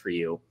means for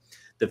you.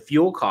 The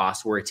fuel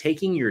cost, we're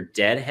taking your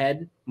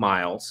deadhead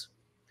miles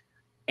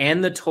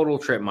and the total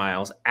trip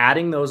miles,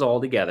 adding those all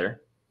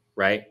together,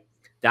 right?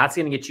 That's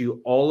going to get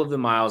you all of the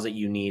miles that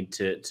you need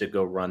to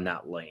go run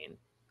that lane.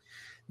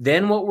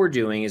 Then what we're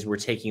doing is we're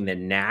taking the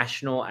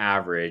national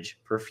average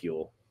for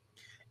fuel,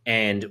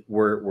 and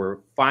we're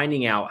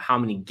finding out how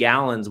many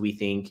gallons we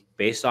think,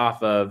 based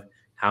off of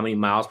how many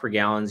miles per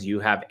gallon you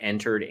have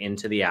entered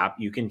into the app.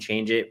 You can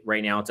change it.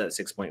 Right now it's at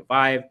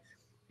 6.5.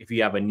 If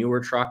you have a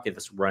newer truck, if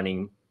it's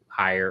running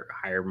higher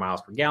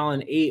miles per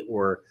gallon, 8,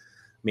 or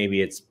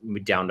maybe it's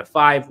down to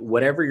 5,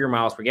 whatever your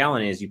miles per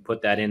gallon is, you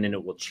put that in and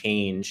it will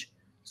change.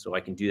 So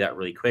I can do that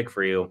really quick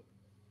for you.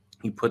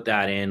 You put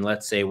that in.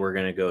 Let's say we're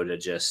going to go to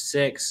just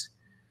 6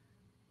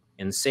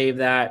 and save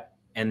that.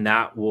 And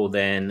that will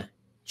then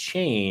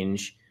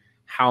change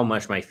how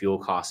much my fuel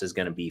cost is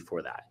going to be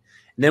for that.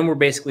 And then we're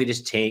basically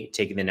just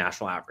taking the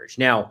national average.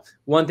 Now,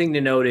 one thing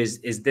to note is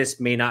this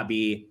may not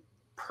be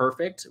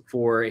perfect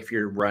for if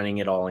you're running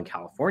it all in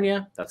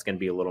California. That's going to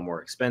be a little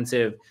more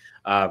expensive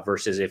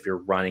versus if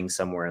you're running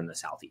somewhere in the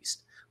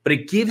Southeast. But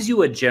it gives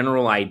you a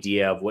general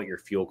idea of what your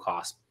fuel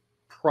cost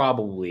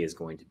probably is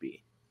going to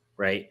be,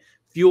 right?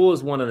 Fuel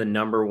is one of the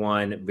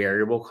 #1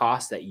 variable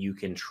costs that you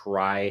can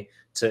try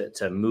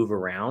to move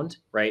around,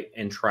 right?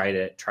 And try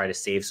to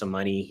save some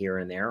money here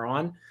and there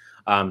on.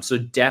 So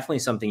definitely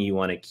something you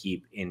want to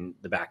keep in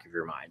the back of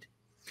your mind.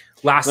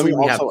 Lastly, let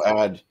me also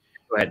add,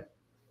 go ahead.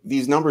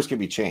 These numbers can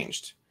be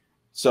changed.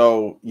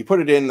 So you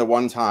put it in the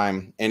one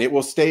time and it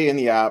will stay in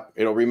the app.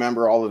 It'll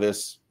remember all of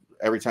this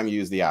every time you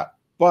use the app.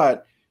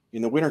 But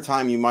in the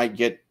wintertime, you might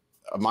get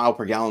a mile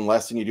per gallon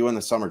less than you do in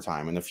the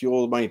summertime, and the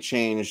fuel might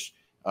change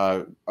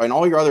and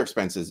all your other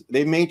expenses,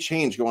 they may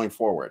change going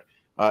forward.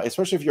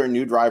 Especially if you're a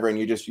new driver and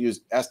you just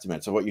use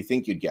estimates of what you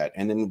think you'd get.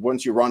 And then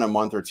once you run a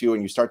month or two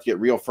and you start to get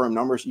real firm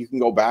numbers, you can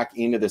go back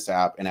into this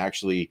app and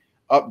actually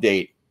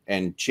update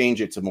and change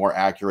it to more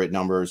accurate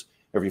numbers.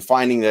 Or if you're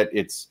finding that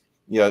it's,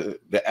 the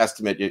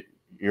estimate,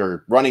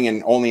 you're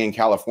running only in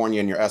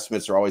California and your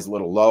estimates are always a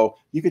little low,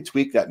 you could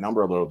tweak that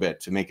number a little bit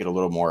to make it a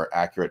little more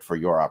accurate for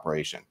your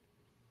operation.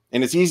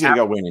 And it's easy to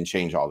go in and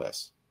change all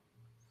this.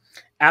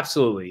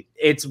 Absolutely.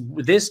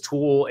 This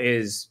tool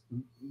is,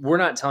 we're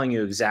not telling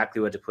you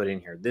exactly what to put in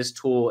here. This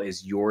tool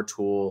is your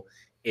tool.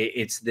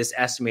 This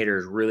estimator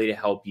is really to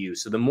help you.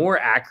 So the more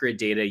accurate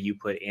data you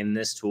put in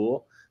this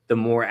tool, the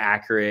more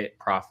accurate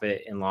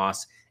profit and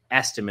loss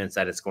estimates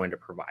that it's going to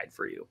provide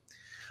for you.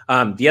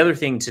 The other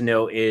thing to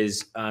know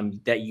is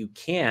that you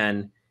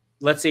can,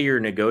 let's say you're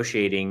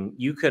negotiating,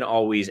 you could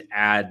always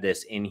add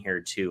this in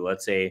here too.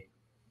 Let's say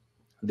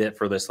that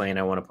for this lane,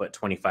 I want to put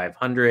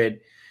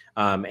 2,500.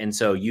 And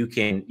so you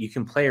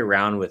can play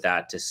around with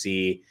that to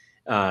see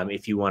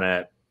if you want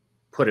to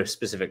put a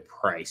specific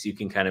price. You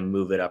can kind of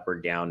move it up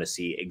or down to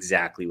see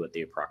exactly what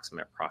the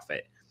approximate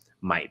profit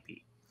might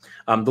be.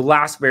 The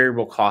last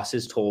variable cost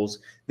is tolls.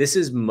 This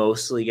is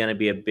mostly going to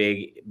be a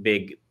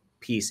big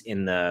piece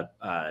in the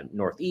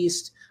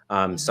Northeast,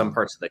 some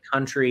parts of the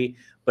country.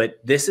 But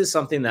this is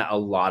something that a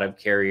lot of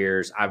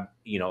carriers,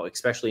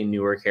 especially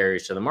newer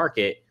carriers to the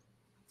market,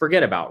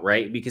 forget about,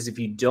 right? Because if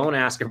you don't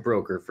ask a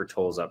broker for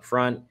tolls up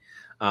front,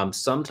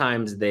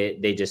 sometimes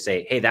they just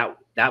say, hey,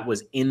 that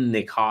was in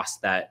the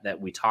cost that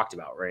we talked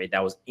about, right?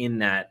 That was in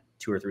that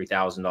 $2,000 or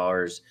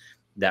 $3,000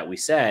 that we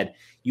said.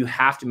 You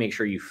have to make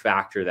sure you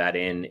factor that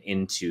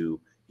into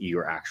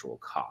your actual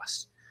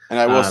cost. And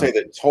I will say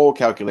that toll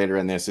calculator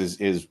in this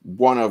is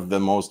one of the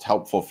most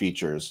helpful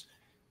features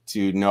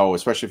to know,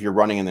 especially if you're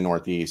running in the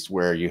Northeast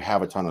where you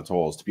have a ton of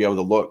tolls, to be able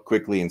to look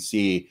quickly and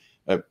see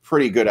a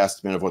pretty good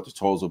estimate of what the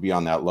tolls will be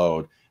on that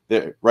load.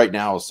 Right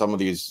now, some of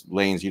these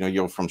lanes,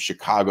 you're from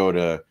Chicago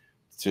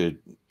to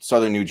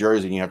southern New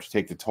Jersey, and you have to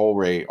take the toll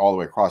rate all the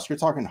way across. You're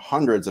talking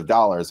hundreds of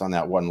dollars on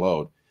that one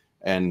load,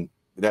 and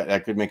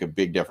that could make a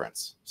big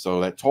difference.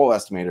 So that toll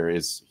estimator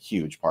is a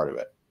huge part of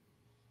it.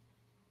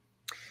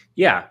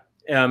 Yeah.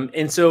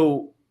 And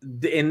so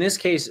in this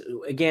case,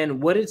 again,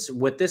 what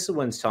this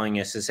one's telling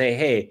us is say,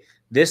 hey,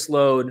 this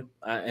load,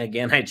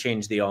 again, I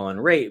changed the all-in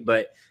rate,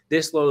 but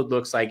this load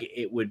looks like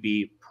it would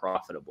be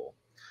profitable,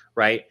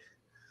 right?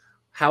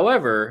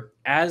 However,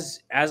 as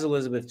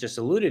Elizabeth just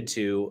alluded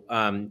to,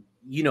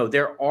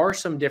 there are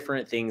some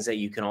different things that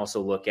you can also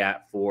look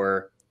at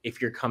for if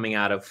you're coming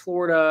out of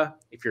Florida,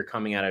 if you're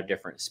coming out of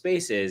different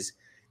spaces,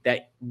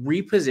 that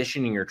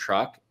repositioning your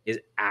truck is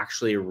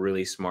actually a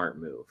really smart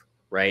move,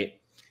 right?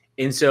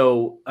 And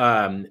so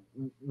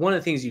one of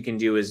the things you can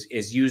do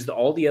is use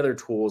all the other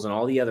tools and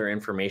all the other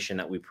information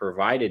that we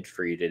provided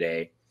for you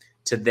today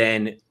to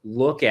then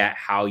look at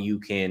how you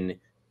can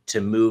to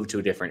move to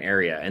a different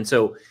area. And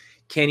so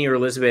Kenny or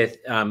Elizabeth,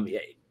 do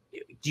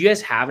you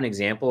guys have an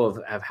example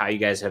of how you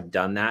guys have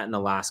done that in the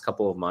last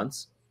couple of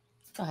months?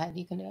 Go ahead,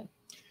 you can do it.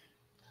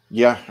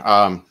 Yeah.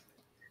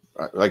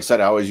 Like I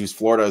said, I always use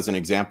Florida as an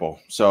example.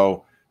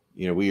 So,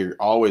 we are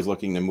always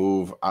looking to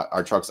move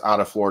our trucks out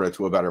of Florida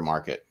to a better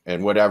market,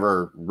 and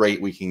whatever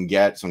rate we can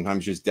get,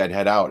 sometimes just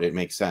deadhead out, it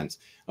makes sense.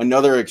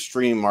 Another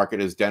extreme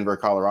market is Denver,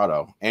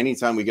 Colorado.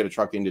 Anytime we get a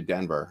truck into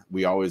Denver,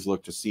 we always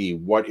look to see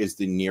what is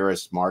the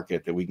nearest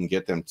market that we can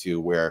get them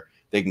to where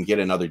they can get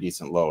another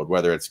decent load,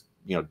 whether it's,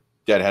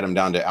 deadhead them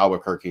down to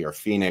Albuquerque or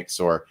Phoenix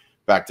or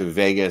back to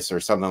Vegas or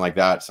something like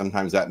that.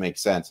 Sometimes that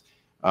makes sense.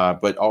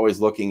 But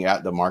always looking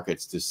at the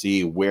markets to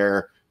see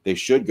where they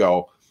should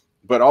go,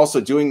 but also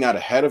doing that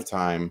ahead of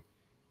time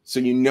so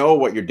you know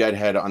what your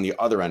deadhead on the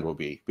other end will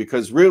be.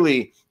 Because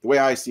really, the way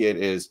I see it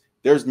is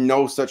there's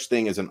no such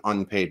thing as an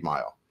unpaid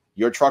mile.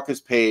 Your truck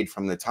is paid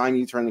from the time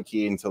you turn the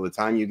key until the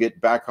time you get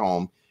back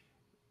home,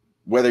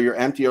 whether you're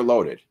empty or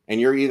loaded.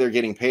 And you're either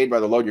getting paid by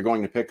the load you're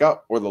going to pick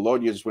up or the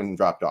load you just went and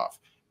dropped off.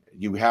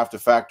 You have to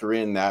factor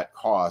in that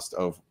cost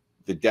of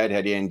the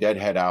deadhead in,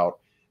 deadhead out.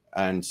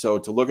 And so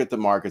to look at the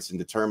markets and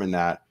determine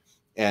that.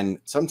 And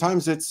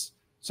sometimes it's,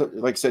 so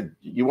like I said,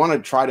 you want to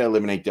try to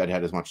eliminate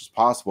deadhead as much as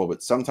possible,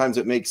 but sometimes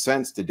it makes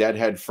sense to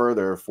deadhead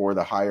further for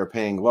the higher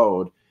paying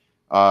load.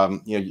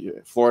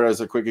 Florida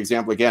is a quick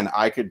example. Again,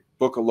 I could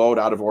book a load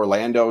out of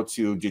Orlando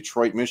to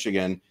Detroit,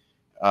 Michigan,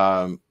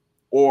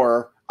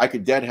 or I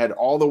could deadhead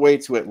all the way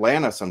to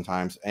Atlanta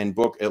sometimes and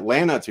book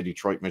Atlanta to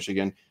Detroit,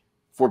 Michigan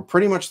for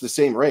pretty much the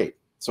same rate.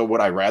 So would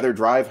I rather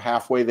drive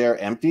halfway there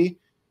empty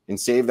and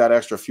save that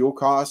extra fuel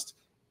cost,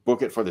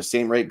 book it for the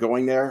same rate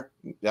going there?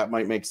 That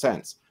might make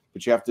sense.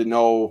 But you have to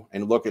know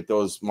and look at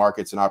those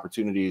markets and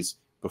opportunities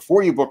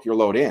before you book your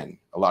load in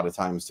a lot of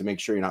times to make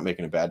sure you're not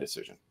making a bad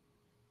decision.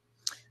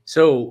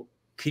 So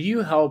could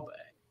you help?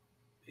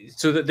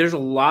 So that there's a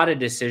lot of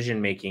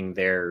decision making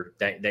there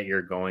that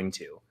you're going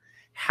to.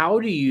 How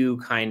do you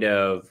kind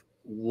of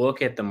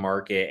look at the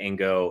market and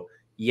go,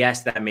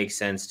 yes, that makes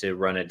sense to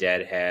run a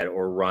deadhead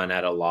or run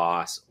at a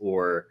loss,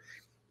 or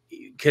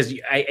because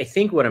I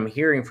think what I'm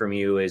hearing from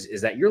you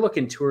is that you're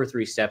looking 2 or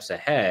 3 steps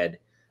ahead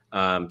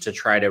to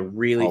try to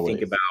really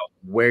think about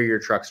where your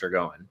trucks are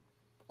going.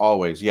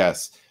 Always,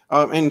 yes.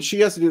 And she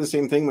has to do the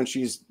same thing when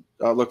she's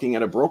looking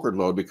at a brokered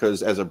load,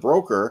 because as a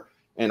broker,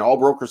 and all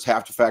brokers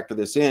have to factor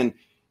this in,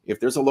 if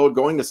there's a load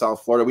going to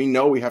South Florida, we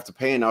know we have to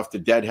pay enough to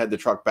deadhead the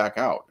truck back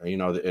out. You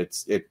know,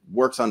 it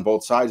works on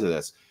both sides of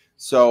this.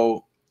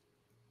 So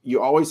you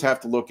always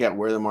have to look at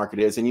where the market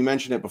is. And you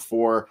mentioned it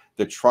before,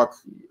 the truck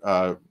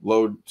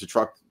load to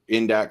truck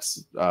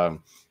index.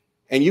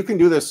 And you can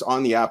do this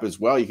on the app as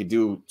well. You could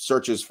do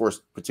searches for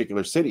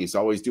particular cities.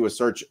 Always do a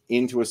search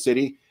into a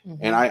city.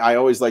 And I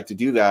always like to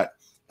do that.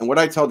 And what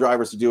I tell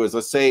drivers to do is,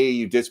 let's say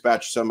you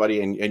dispatch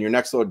somebody and your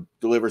next load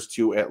delivers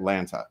to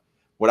Atlanta.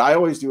 What I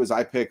always do is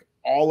I pick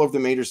all of the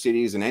major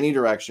cities in any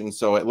direction.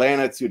 So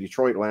Atlanta to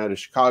Detroit, Atlanta to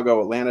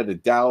Chicago, Atlanta to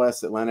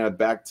Dallas, Atlanta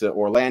back to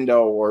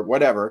Orlando or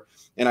whatever.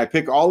 And I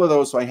pick all of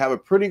those, so I have a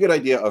pretty good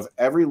idea of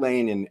every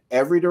lane in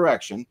every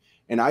direction.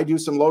 And I do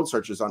some load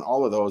searches on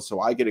all of those, so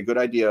I get a good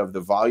idea of the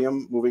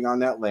volume moving on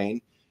that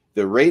lane,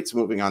 the rates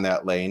moving on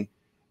that lane.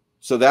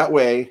 So that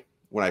way,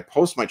 when I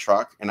post my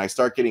truck and I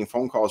start getting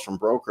phone calls from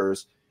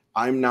brokers,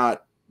 I'm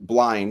not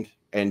blind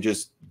and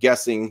just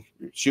guessing,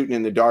 shooting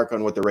in the dark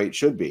on what the rate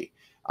should be.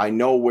 I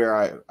know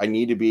where I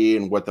need to be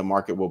and what the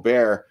market will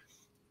bear.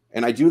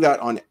 And I do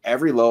that on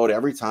every load,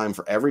 every time,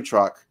 for every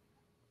truck.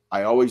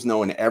 I always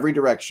know in every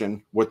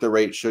direction what the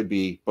rate should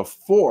be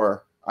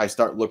before I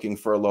start looking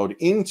for a load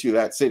into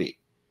that city.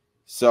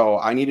 So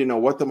I need to know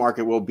what the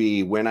market will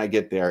be when I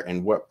get there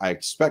and what I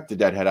expect to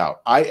deadhead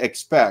out. I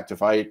expect,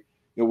 if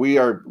we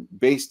are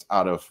based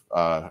out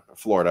of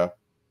Florida,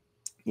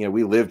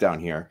 we live down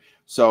here.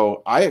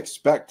 So I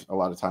expect a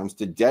lot of times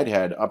to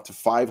deadhead up to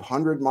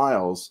 500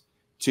 miles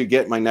to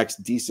get my next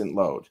decent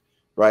load,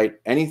 right?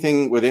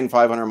 Anything within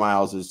 500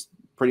 miles is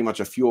pretty much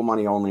a fuel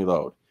money only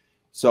load.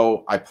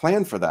 So I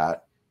plan for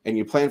that, and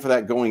you plan for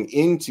that going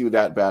into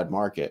that bad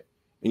market.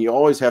 And you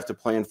always have to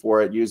plan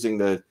for it using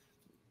the,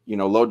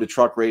 load to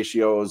truck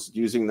ratios,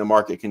 using the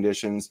market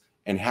conditions,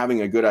 and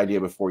having a good idea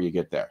before you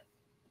get there.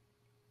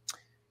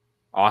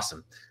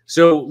 Awesome.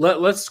 So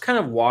let's kind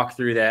of walk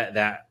through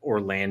that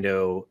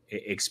Orlando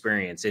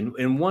experience.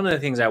 And one of the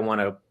things I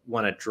want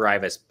to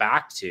drive us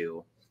back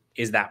to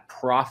is that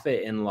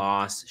profit and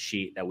loss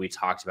sheet that we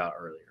talked about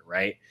earlier,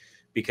 right?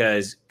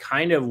 Because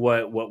kind of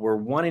what we're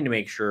wanting to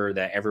make sure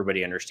that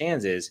everybody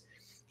understands is,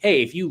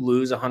 hey, if you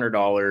lose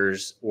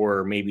 $100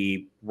 or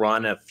maybe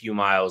run a few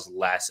miles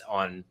less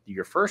on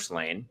your first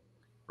lane,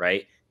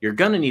 right, you're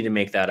going to need to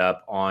make that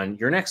up on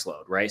your next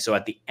load, right? So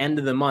at the end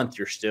of the month,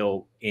 you're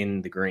still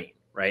in the green,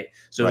 right?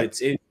 So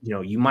right.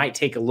 You might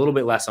take a little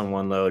bit less on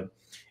one load.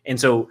 And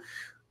so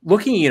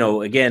looking,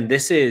 again,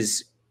 this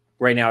is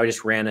right now, I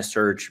just ran a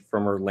search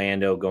from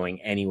Orlando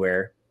going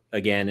anywhere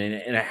again.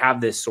 And I have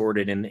this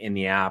sorted in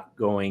the app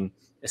going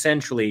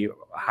essentially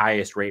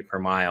highest rate per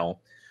mile.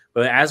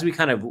 But as we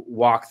kind of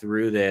walk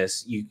through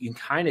this, you can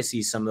kind of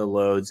see some of the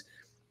loads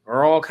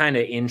are all kind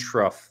of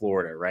intra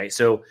Florida, right?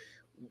 So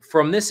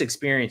from this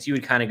experience, you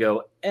would kind of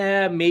go,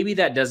 maybe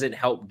that doesn't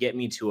help get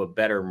me to a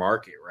better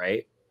market,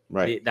 right?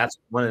 Right. That's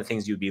one of the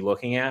things you'd be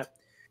looking at.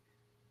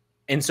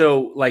 And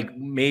so like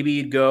maybe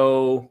you'd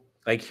go,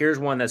 like here's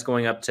one that's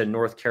going up to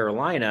North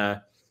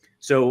Carolina.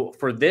 So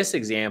for this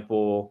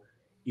example,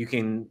 you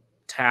can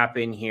tap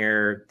in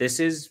here. This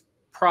is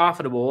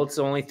profitable. It's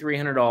only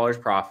 $300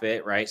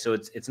 profit, right? So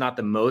it's not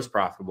the most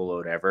profitable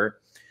load ever.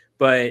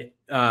 But,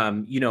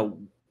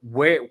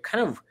 where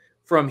kind of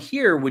from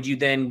here, would you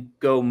then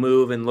go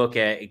move and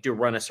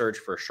run a search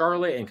for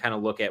Charlotte and kind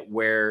of look at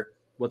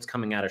what's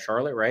coming out of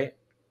Charlotte, right?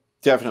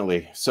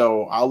 Definitely.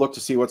 So I'll look to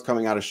see what's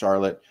coming out of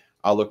Charlotte.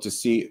 I'll look to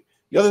see.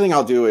 The other thing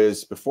I'll do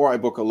is before I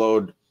book a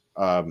load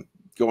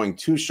going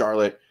to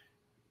Charlotte,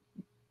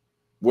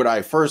 would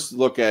I first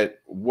look at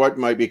what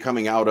might be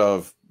coming out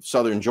of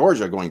Southern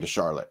Georgia going to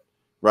Charlotte,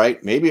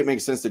 right? Maybe it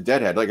makes sense to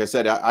deadhead. Like I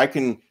said, I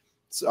can,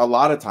 a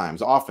lot of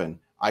times, often,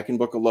 I can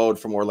book a load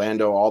from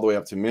Orlando all the way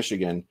up to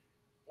Michigan,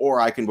 or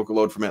I can book a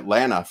load from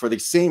Atlanta for the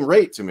same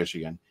rate to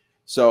Michigan.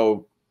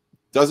 So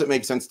does it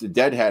make sense to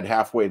deadhead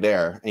halfway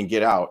there and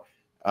get out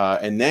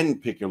and then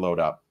pick your load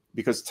up?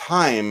 Because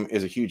time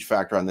is a huge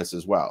factor on this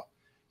as well.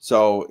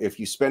 So if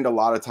you spend a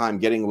lot of time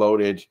getting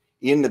loaded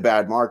in the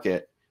bad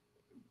market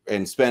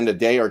and spend a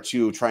day or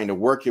two trying to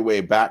work your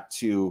way back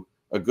to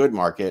a good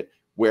market,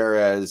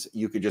 whereas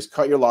you could just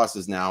cut your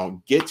losses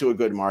now, get to a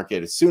good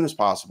market as soon as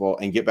possible,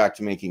 and get back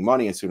to making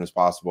money as soon as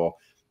possible.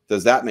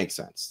 Does that make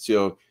sense?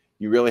 So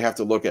you really have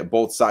to look at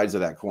both sides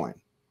of that coin.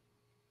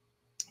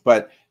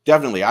 But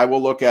definitely, I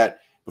will look at,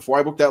 before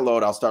I book that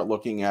load, I'll start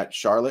looking at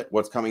Charlotte,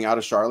 what's coming out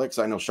of Charlotte, because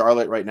I know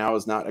Charlotte right now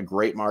is not a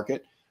great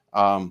market.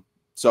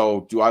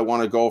 So do I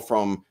want to go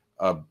from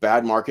a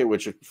bad market,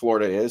 which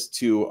Florida is,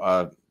 to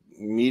a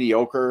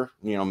mediocre,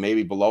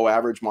 maybe below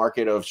average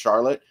market of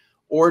Charlotte?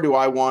 Or do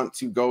I want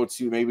to go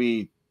to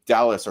maybe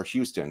Dallas or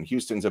Houston?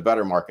 Houston's a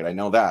better market. I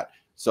know that.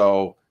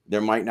 So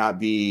there might not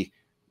be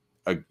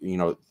a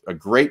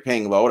great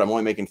paying load. I'm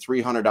only making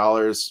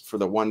 $300 for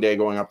the one day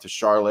going up to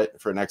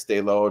Charlotte for a next day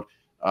load.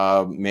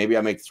 Maybe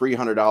I make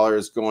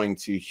 $300 going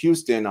to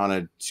Houston on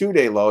a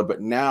 2-day load,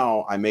 but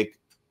now I make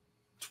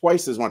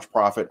twice as much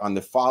profit on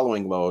the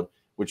following load,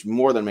 which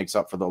more than makes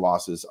up for the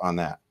losses on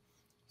that.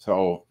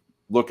 So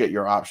look at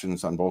your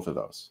options on both of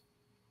those.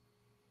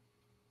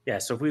 Yeah.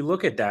 So if we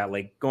look at that,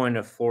 like going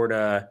to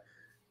Florida,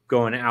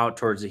 going out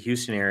towards the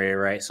Houston area,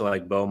 right? So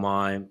like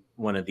Beaumont,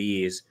 one of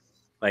these,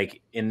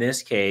 like in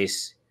this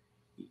case,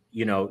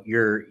 you know,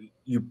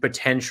 you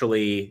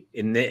potentially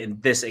in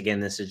this, again,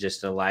 this is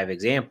just a live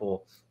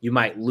example. You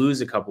might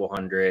lose a couple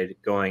hundred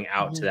going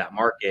out to that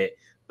market,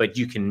 but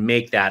you can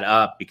make that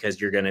up because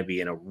you're going to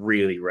be in a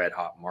really red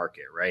hot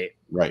market, right?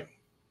 Right.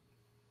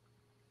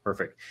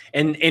 Perfect.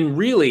 And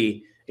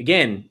really,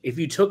 again, if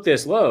you took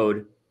this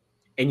load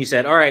and you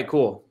said, all right,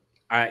 cool.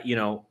 You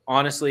know,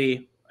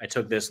 honestly, I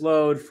took this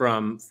load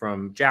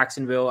from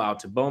Jacksonville out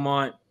to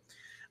Beaumont.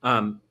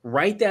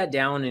 Write that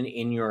down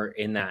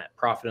in that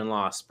profit and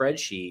loss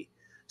spreadsheet.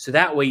 So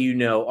that way, you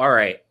know, all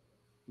right,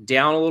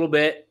 down a little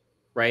bit,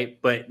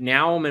 right? But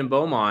now I'm in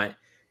Beaumont.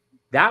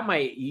 That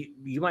might,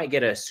 you might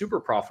get a super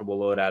profitable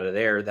load out of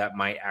there that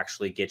might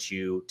actually get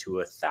you to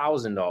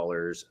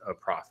 $1,000 of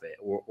profit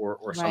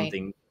or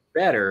something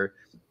better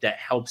that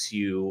helps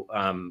you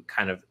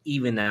kind of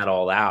even that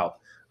all out.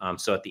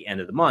 So at the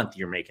end of the month,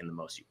 you're making the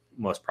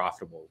most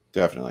profitable.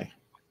 Definitely.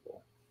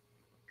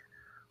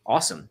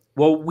 Awesome.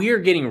 Well, we are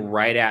getting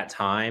right at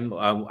time.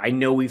 I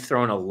know we've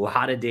thrown a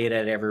lot of data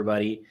at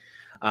everybody.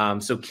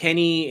 So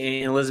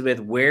Kenny and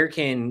Elizabeth, where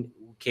can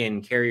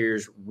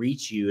carriers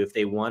reach you if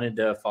they wanted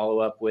to follow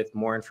up with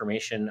more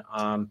information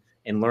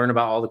and learn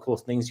about all the cool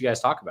things you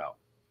guys talk about?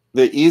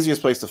 The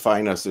easiest place to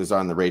find us is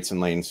on the Rates and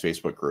Lanes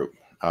Facebook group.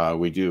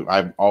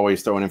 I'm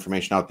always throwing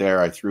information out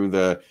there. I threw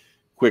the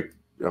quick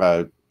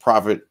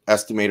profit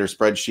estimator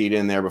spreadsheet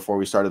in there before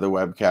we started the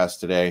webcast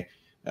today.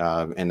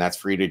 And that's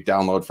free to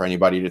download for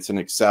anybody that's in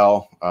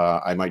Excel.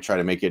 I might try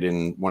to make it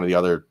in one of the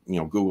other,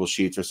 Google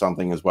Sheets or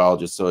something as well,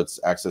 just so it's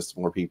access to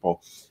more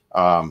people.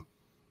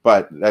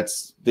 But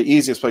that's the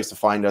easiest place to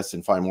find us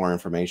and find more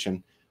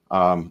information.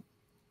 And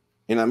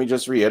let me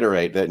just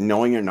reiterate that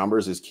knowing your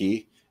numbers is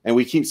key. And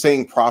we keep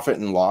saying profit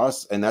and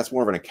loss, and that's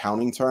more of an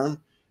accounting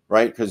term,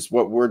 right? Because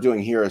what we're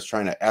doing here is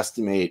trying to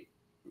estimate,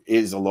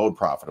 is a load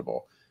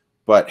profitable?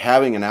 But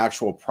having an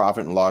actual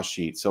profit and loss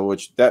sheet,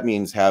 that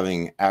means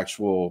having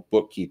actual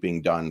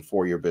bookkeeping done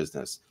for your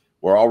business.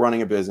 We're all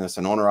running a business,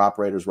 an owner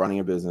operator's running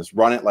a business,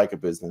 run it like a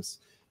business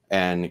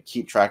and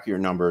keep track of your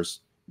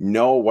numbers,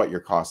 know what your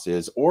cost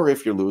is, or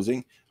if you're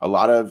losing. A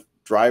lot of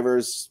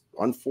drivers,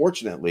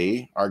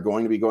 unfortunately, are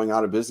going to be going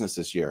out of business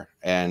this year,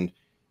 and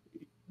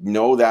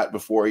know that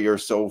before you're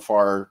so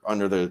far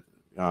under the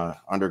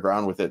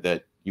underground with it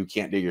that you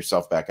can't dig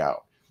yourself back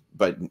out.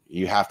 But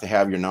you have to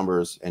have your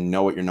numbers and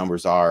know what your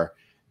numbers are.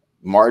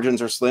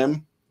 Margins are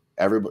slim.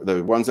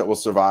 The ones that will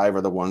survive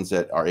are the ones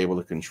that are able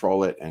to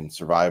control it and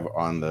survive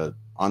on the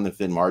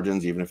thin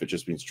margins, even if it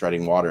just means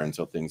treading water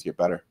until things get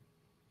better.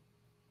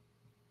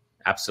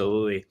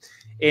 Absolutely.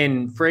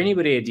 And for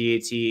anybody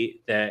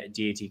at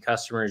DAT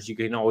customers, you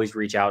can always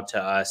reach out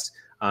to us.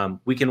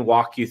 We can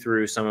walk you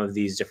through some of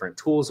these different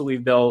tools that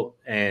we've built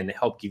and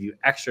help give you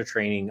extra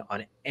training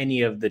on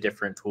any of the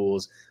different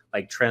tools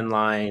like trend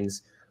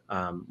lines,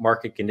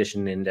 market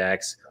condition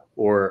index,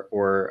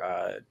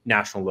 or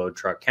national load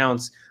truck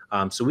counts.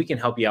 So we can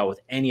help you out with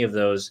any of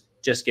those.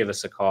 Just give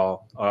us a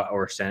call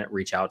or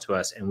reach out to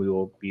us, and we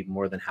will be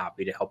more than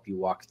happy to help you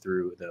walk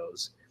through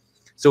those.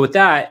 So with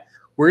that,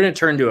 we're going to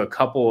turn to a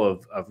couple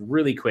of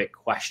really quick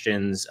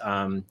questions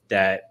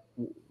that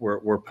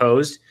were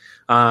posed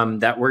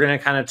that we're going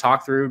to kind of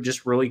talk through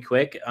just really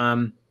quick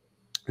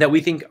that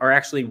we think are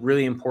actually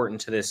really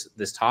important to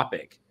this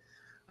topic.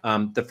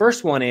 The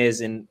first one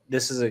is, and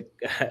this is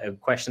a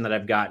question that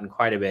I've gotten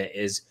quite a bit,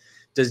 is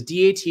does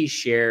DAT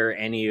share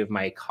any of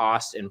my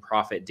cost and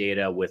profit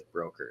data with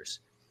brokers?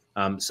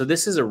 So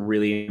this is a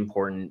really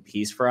important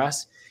piece for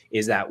us,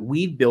 is that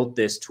we built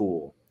this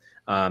tool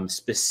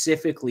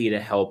specifically to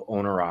help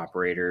owner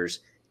operators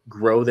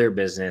grow their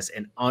business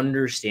and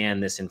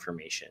understand this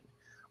information.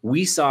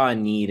 We saw a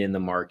need in the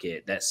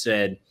market that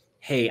said,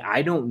 hey,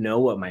 I don't know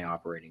what my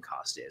operating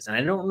cost is, and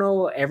I don't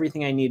know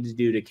everything I need to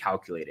do to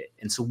calculate it.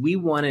 And so we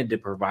wanted to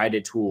provide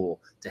a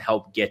tool to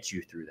help get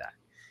you through that.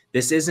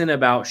 This isn't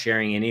about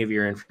sharing any of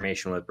your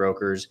information with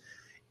brokers.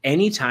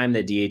 Anytime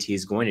that DAT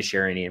is going to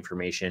share any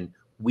information,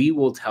 we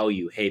will tell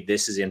you, hey,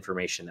 this is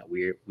information that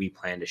we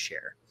plan to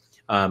share.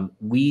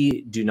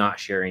 We do not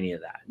share any of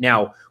that.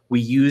 Now,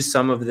 we use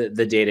some of the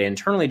data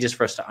internally just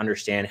for us to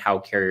understand how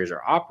carriers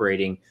are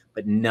operating,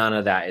 but none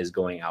of that is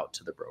going out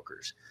to the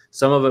brokers.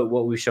 Some of it,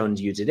 what we've shown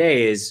to you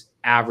today, is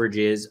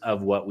averages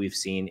of what we've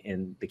seen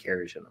in the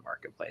carriers in the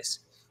marketplace.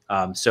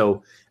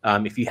 So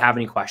if you have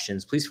any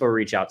questions, please feel free to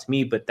reach out to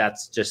me, but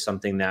that's just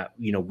something that,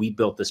 we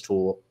built this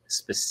tool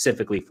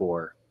specifically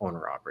for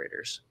owner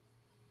operators.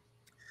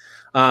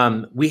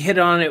 We hit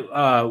on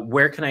it.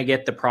 Where can I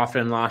get the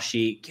profit and loss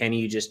sheet? Kenny,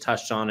 you just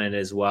touched on it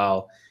as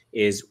well.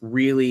 Is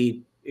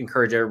really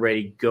encourage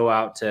everybody go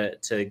out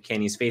to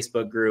Kenny's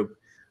Facebook group.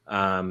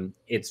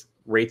 It's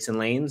Rates and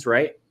Lanes,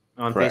 right,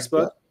 on Correct.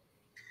 Facebook.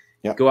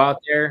 Yep. Go out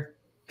there,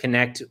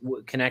 connect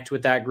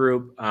with that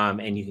group,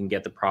 and you can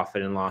get the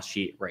profit and loss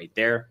sheet right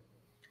there.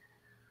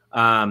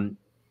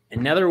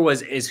 Another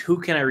is who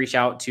can I reach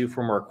out to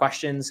for more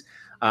questions?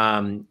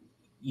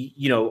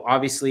 You know,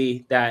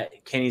 obviously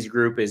that Kenny's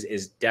group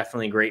is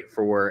definitely great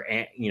for,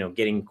 you know,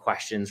 getting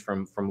questions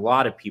from a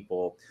lot of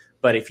people.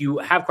 But if you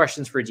have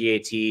questions for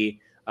DAT,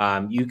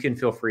 you can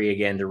feel free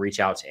again to reach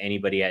out to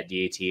anybody at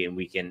DAT and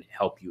we can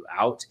help you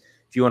out.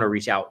 If you want to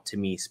reach out to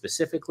me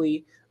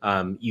specifically,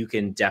 you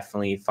can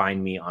definitely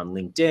find me on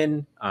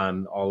LinkedIn.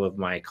 All of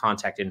my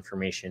contact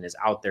information is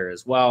out there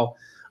as well.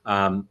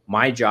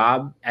 My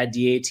job at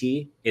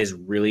DAT is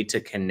really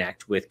to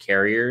connect with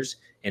carriers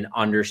and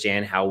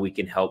understand how we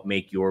can help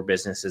make your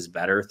businesses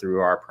better through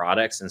our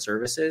products and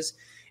services.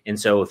 And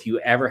so if you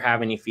ever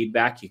have any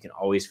feedback, you can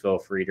always feel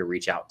free to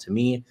reach out to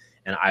me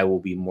and I will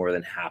be more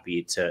than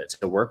happy to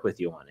work with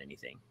you on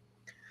anything.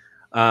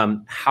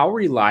 How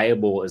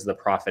reliable is the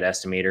profit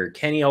estimator?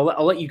 Kenny, I'll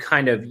let you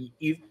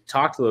you've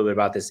talked a little bit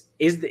about this.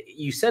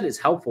 You said it's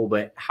helpful,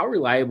 but how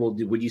reliable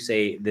would you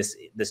say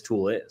this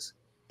tool is?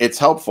 It's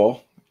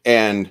helpful,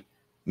 and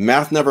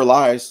math never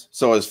lies.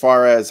 So as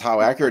far as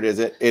how accurate is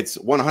it, it's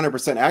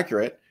 100%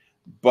 accurate,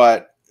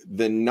 but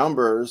the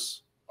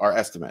numbers are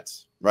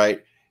estimates,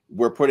 right?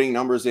 We're putting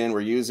numbers in,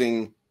 we're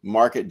using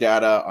market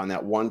data on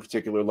that one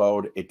particular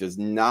load. It does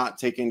not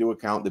take into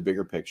account the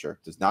bigger picture,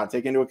 does not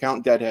take into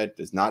account deadhead,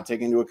 does not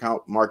take into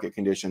account market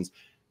conditions.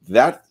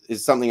 That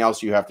is something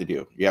else you have to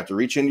do. You have to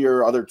reach into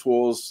your other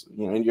tools,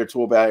 you know, into your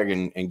tool bag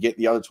and get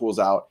the other tools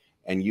out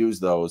and use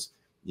those.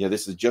 You know,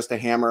 this is just a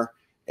hammer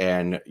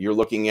and you're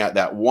looking at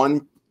that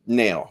one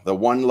nail, the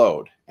one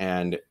load,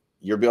 and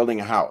you're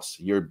building a house.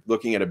 You're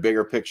looking at a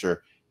bigger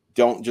picture.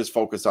 Don't just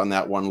focus on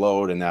that one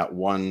load and that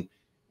one.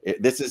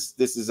 This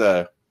is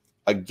a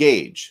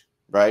gauge,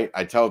 right?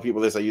 I tell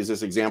people this, I use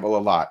this example a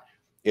lot.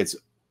 It's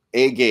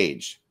a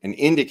gauge, an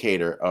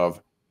indicator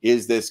of,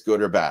 is this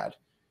good or bad?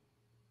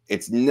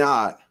 It's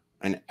not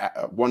an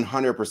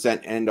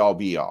 100% end all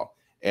be all.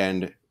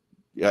 And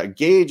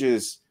gauge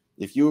is,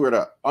 if you were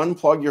to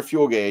unplug your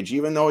fuel gauge,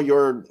 even though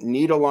your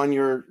needle on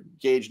your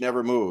gauge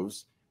never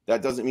moves,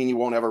 that doesn't mean you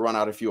won't ever run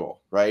out of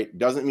fuel, right?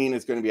 Doesn't mean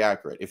it's going to be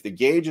accurate. If the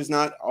gauge is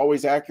not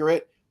always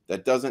accurate,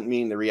 that doesn't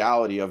mean the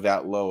reality of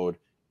that load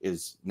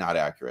is not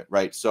accurate,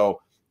 right?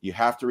 So you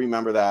have to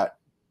remember that.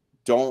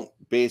 Don't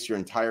base your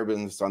entire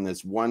business on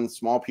this one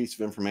small piece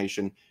of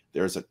information.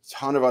 There's a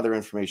ton of other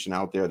information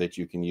out there that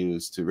you can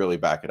use to really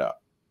back it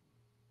up.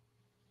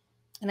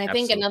 And I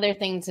think another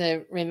thing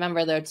to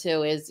remember though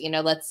too is, you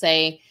know, let's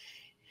say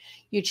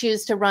you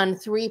choose to run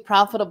 3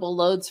 profitable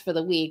loads for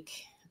the week,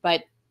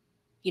 but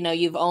you know,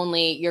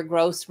 your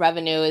gross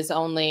revenue is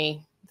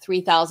only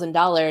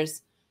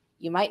 $3,000.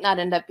 You might not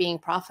end up being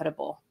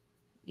profitable,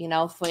 you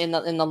know, in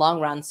the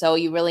long run. So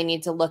you really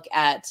need to look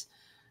at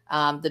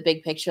the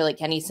big picture, like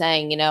Kenny's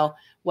saying, you know,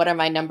 what are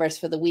my numbers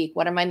for the week?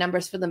 What are my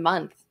numbers for the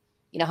month?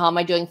 You know, how am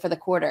I doing for the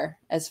quarter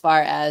as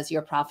far as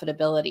your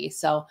profitability?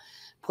 So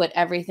put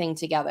everything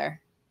together.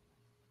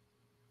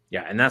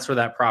 Yeah, and that's where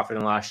that profit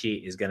and loss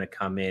sheet is going to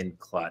come in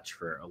clutch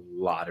for a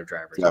lot of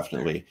drivers.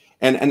 Definitely.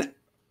 And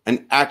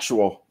an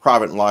actual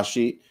profit and loss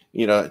sheet,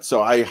 you know,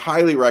 so I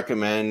highly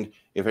recommend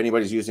if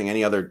anybody's using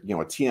any other, you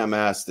know, a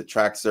TMS that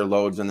tracks their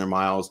loads and their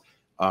miles,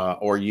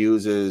 or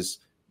uses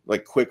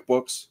like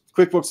QuickBooks.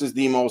 QuickBooks is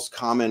the most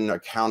common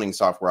accounting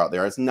software out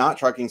there. It's not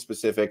trucking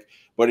specific,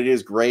 but it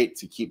is great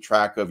to keep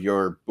track of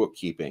your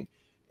bookkeeping.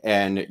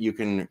 And you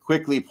can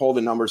quickly pull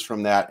the numbers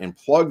from that and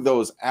plug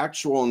those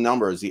actual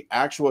numbers, the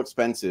actual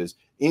expenses,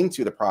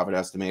 into the profit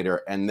estimator,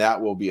 and that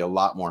will be a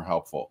lot more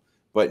helpful.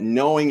 But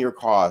knowing your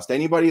cost,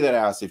 anybody that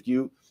asks,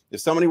 if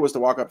somebody was to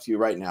walk up to you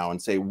right now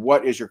and say,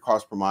 what is your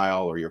cost per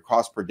mile or your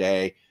cost per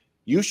day,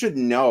 you should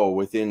know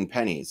within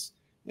pennies.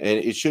 And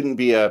it shouldn't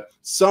be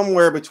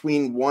somewhere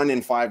between $1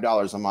 and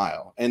 $5 a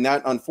mile. And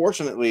that,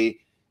 unfortunately,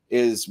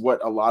 is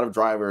what a lot of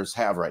drivers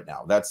have right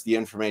now. That's the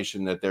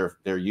information that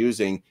they're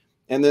using.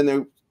 And then they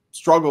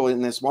struggle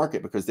in this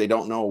market because they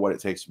don't know what it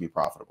takes to be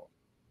profitable.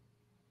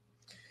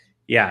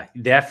 Yeah,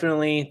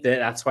 definitely.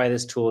 That's why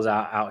this tool is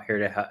out here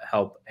to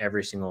help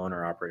every single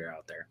owner operator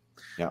out there.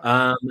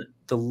 Yeah.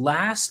 The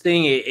last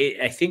thing,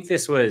 I think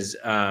this was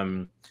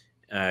kind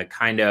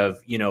of,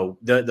 you know,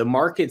 the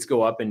markets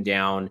go up and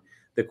down.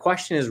 The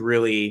question is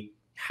really,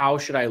 how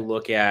should I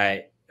look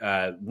at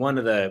one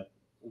of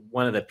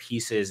the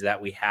pieces that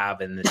we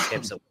have in the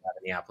tips that we have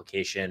in the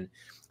application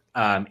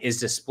is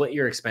to split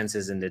your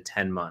expenses into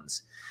 10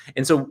 months.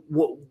 And so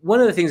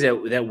one of the things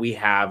that we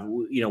have,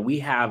 you know, we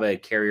have a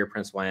carrier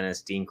principal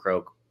analyst, Dean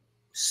Croak,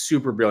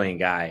 super brilliant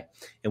guy.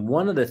 And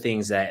one of the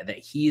things that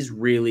he's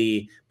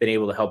really been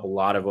able to help a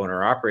lot of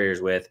owner operators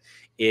with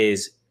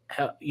is,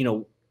 you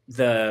know,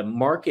 the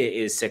market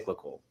is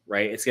cyclical,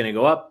 right? It's going to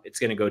go up, it's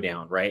going to go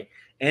down, right?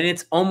 And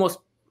it's almost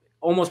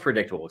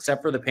predictable,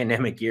 except for the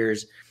pandemic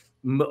years.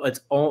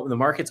 The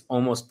market's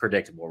almost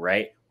predictable,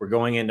 right? We're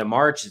going into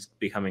March, it's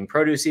becoming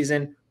produce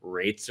season,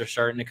 rates are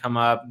starting to come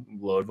up,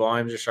 load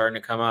volumes are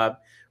starting to come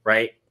up,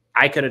 right?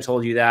 I could have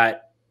told you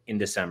that in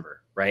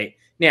December, right?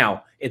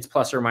 Now, it's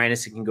plus or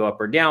minus, it can go up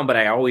or down, but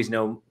I always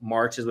know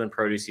March is when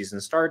produce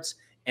season starts,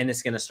 and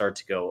it's going to start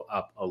to go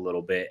up a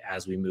little bit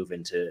as we move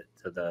into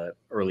the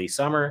early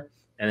summer,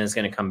 and then it's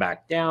going to come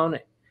back down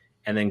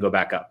and then go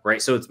back up,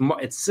 right? So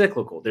it's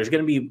cyclical. There's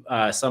going to be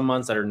some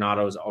months that are not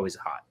always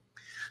hot.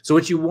 So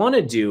what you want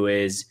to do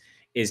is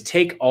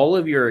take all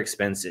of your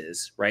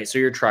expenses, right? So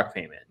your truck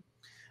payment,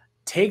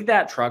 take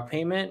that truck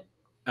payment,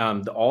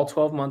 all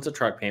 12 months of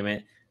truck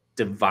payment,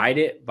 divide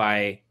it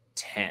by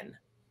 10,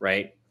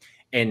 right?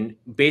 And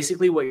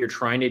basically what you're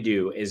trying to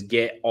do is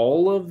get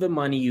all of the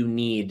money you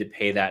need to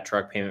pay that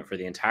truck payment for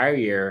the entire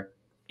year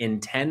in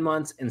 10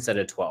 months instead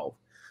of 12.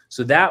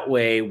 So that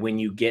way, when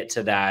you get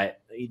to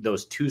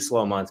those 2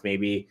 slow months,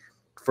 maybe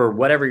for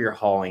whatever you're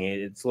hauling,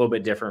 it's a little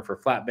bit different for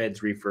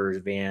flatbeds, reefers,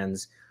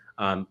 vans.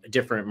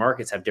 Different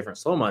markets have different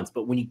slow months.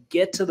 But when you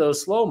get to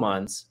those slow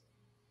months,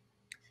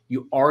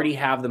 you already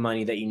have the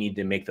money that you need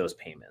to make those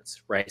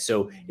payments, right?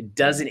 So it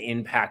doesn't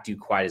impact you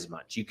quite as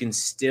much. You can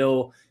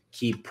still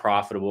keep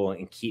profitable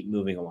and keep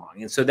moving along.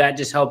 And so that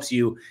just helps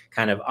you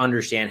kind of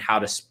understand how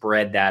to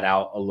spread that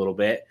out a little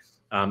bit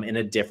in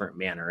a different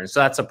manner. And so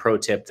that's a pro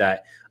tip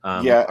that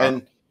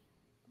and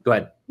go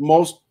ahead.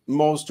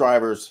 Most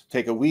drivers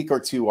take a week or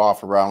 2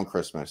 off around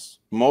Christmas.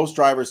 Most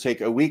drivers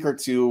take a week or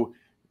 2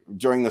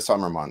 during the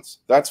summer months.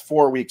 That's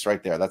 4 weeks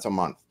right there. That's a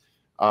month.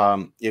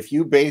 If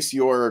you base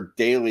your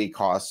daily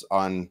costs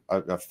on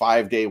a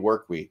 5-day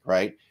work week,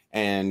 right?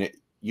 And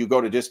you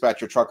go to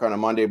dispatch your truck on a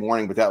Monday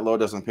morning, but that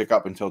load doesn't pick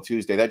up until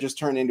Tuesday, that just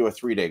turned into a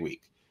 3-day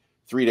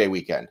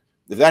weekend.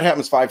 If that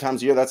happens 5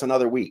 times a year, that's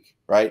another week,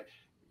 right?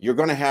 You're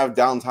going to have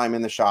downtime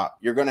in the shop.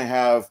 You're going to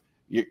have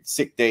your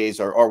sick days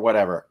or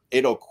whatever.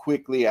 It'll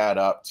quickly add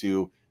up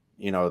to,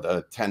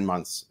 the 10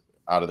 months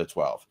out of the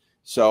 12.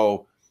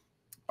 So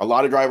a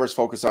lot of drivers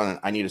focus on,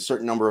 I need a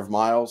certain number of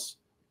miles,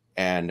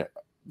 and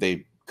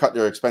they cut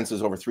their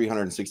expenses over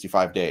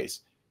 365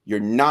 days. You're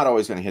not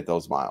always going to hit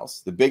those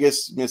miles. The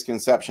biggest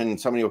misconception,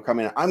 somebody will come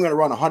in, I'm going to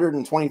run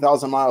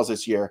 120,000 miles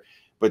this year,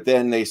 but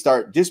then they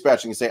start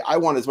dispatching and say, I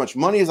want as much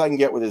money as I can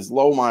get with as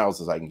low miles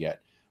as I can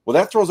get. Well,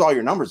 that throws all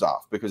your numbers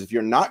off, because if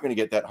you're not going to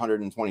get that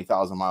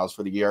 120,000 miles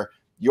for the year,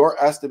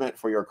 your estimate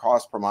for your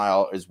cost per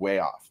mile is way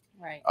off.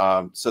 Right.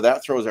 So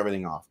that throws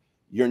everything off.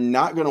 You're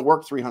not going to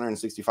work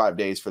 365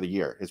 days for the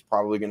year. It's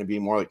probably going to be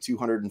more like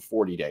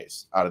 240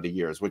 days out of the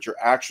year is what your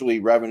actually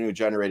revenue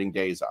generating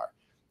days are.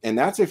 And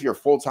that's if you're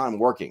full-time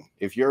working.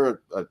 If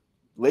you're a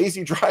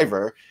lazy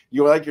driver,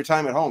 you like your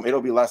time at home,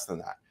 it'll be less than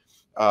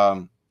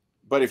that.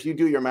 But if you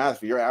do your math,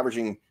 if you're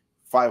averaging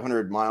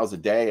 500 miles a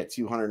day at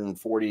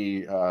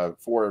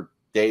 244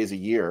 days a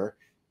year,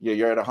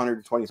 you're at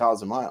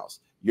 120,000 miles.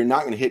 You're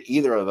not going to hit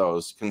either of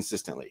those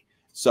consistently.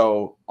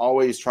 So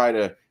always try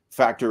to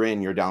factor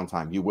in your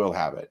downtime. You will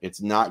have it.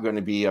 It's not going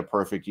to be a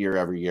perfect year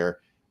every year.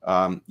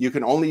 You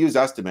can only use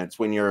estimates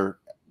when you're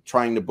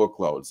trying to book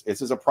loads.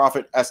 This is a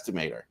profit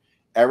estimator.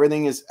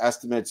 Everything is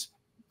estimates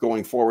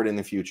going forward in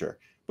the future.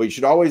 But you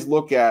should always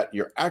look at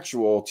your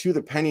actual to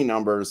the penny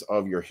numbers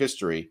of your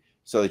history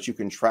so that you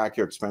can track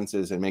your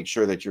expenses and make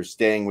sure that you're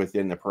staying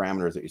within the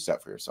parameters that you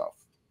set for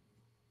yourself.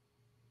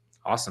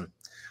 Awesome.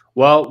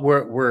 Well,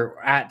 we're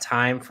at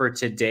time for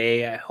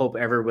today. I hope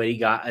everybody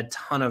got a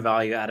ton of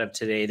value out of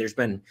today. There's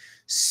been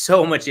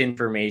so much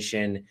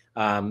information.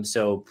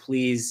 So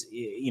please,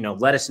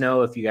 let us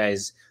know if you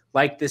guys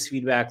like this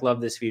feedback,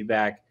 love this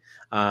feedback.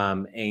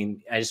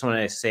 And I just want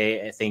to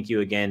say thank you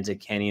again to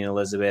Kenny and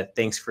Elizabeth.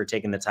 Thanks for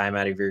taking the time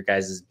out of your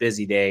guys'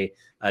 busy day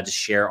to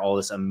share all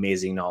this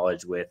amazing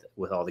knowledge with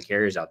all the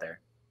carriers out there.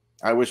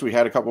 I wish we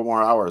had a couple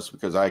more hours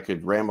because I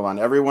could ramble on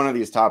every one of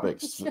these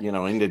topics,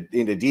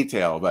 into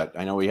detail, but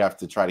I know we have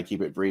to try to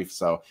keep it brief.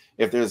 So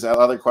if there's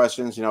other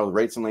questions, the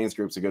Rates and Lanes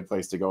group's a good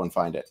place to go and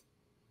find it.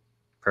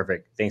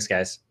 Perfect. Thanks,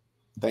 guys.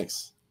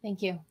 Thanks.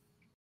 Thank you.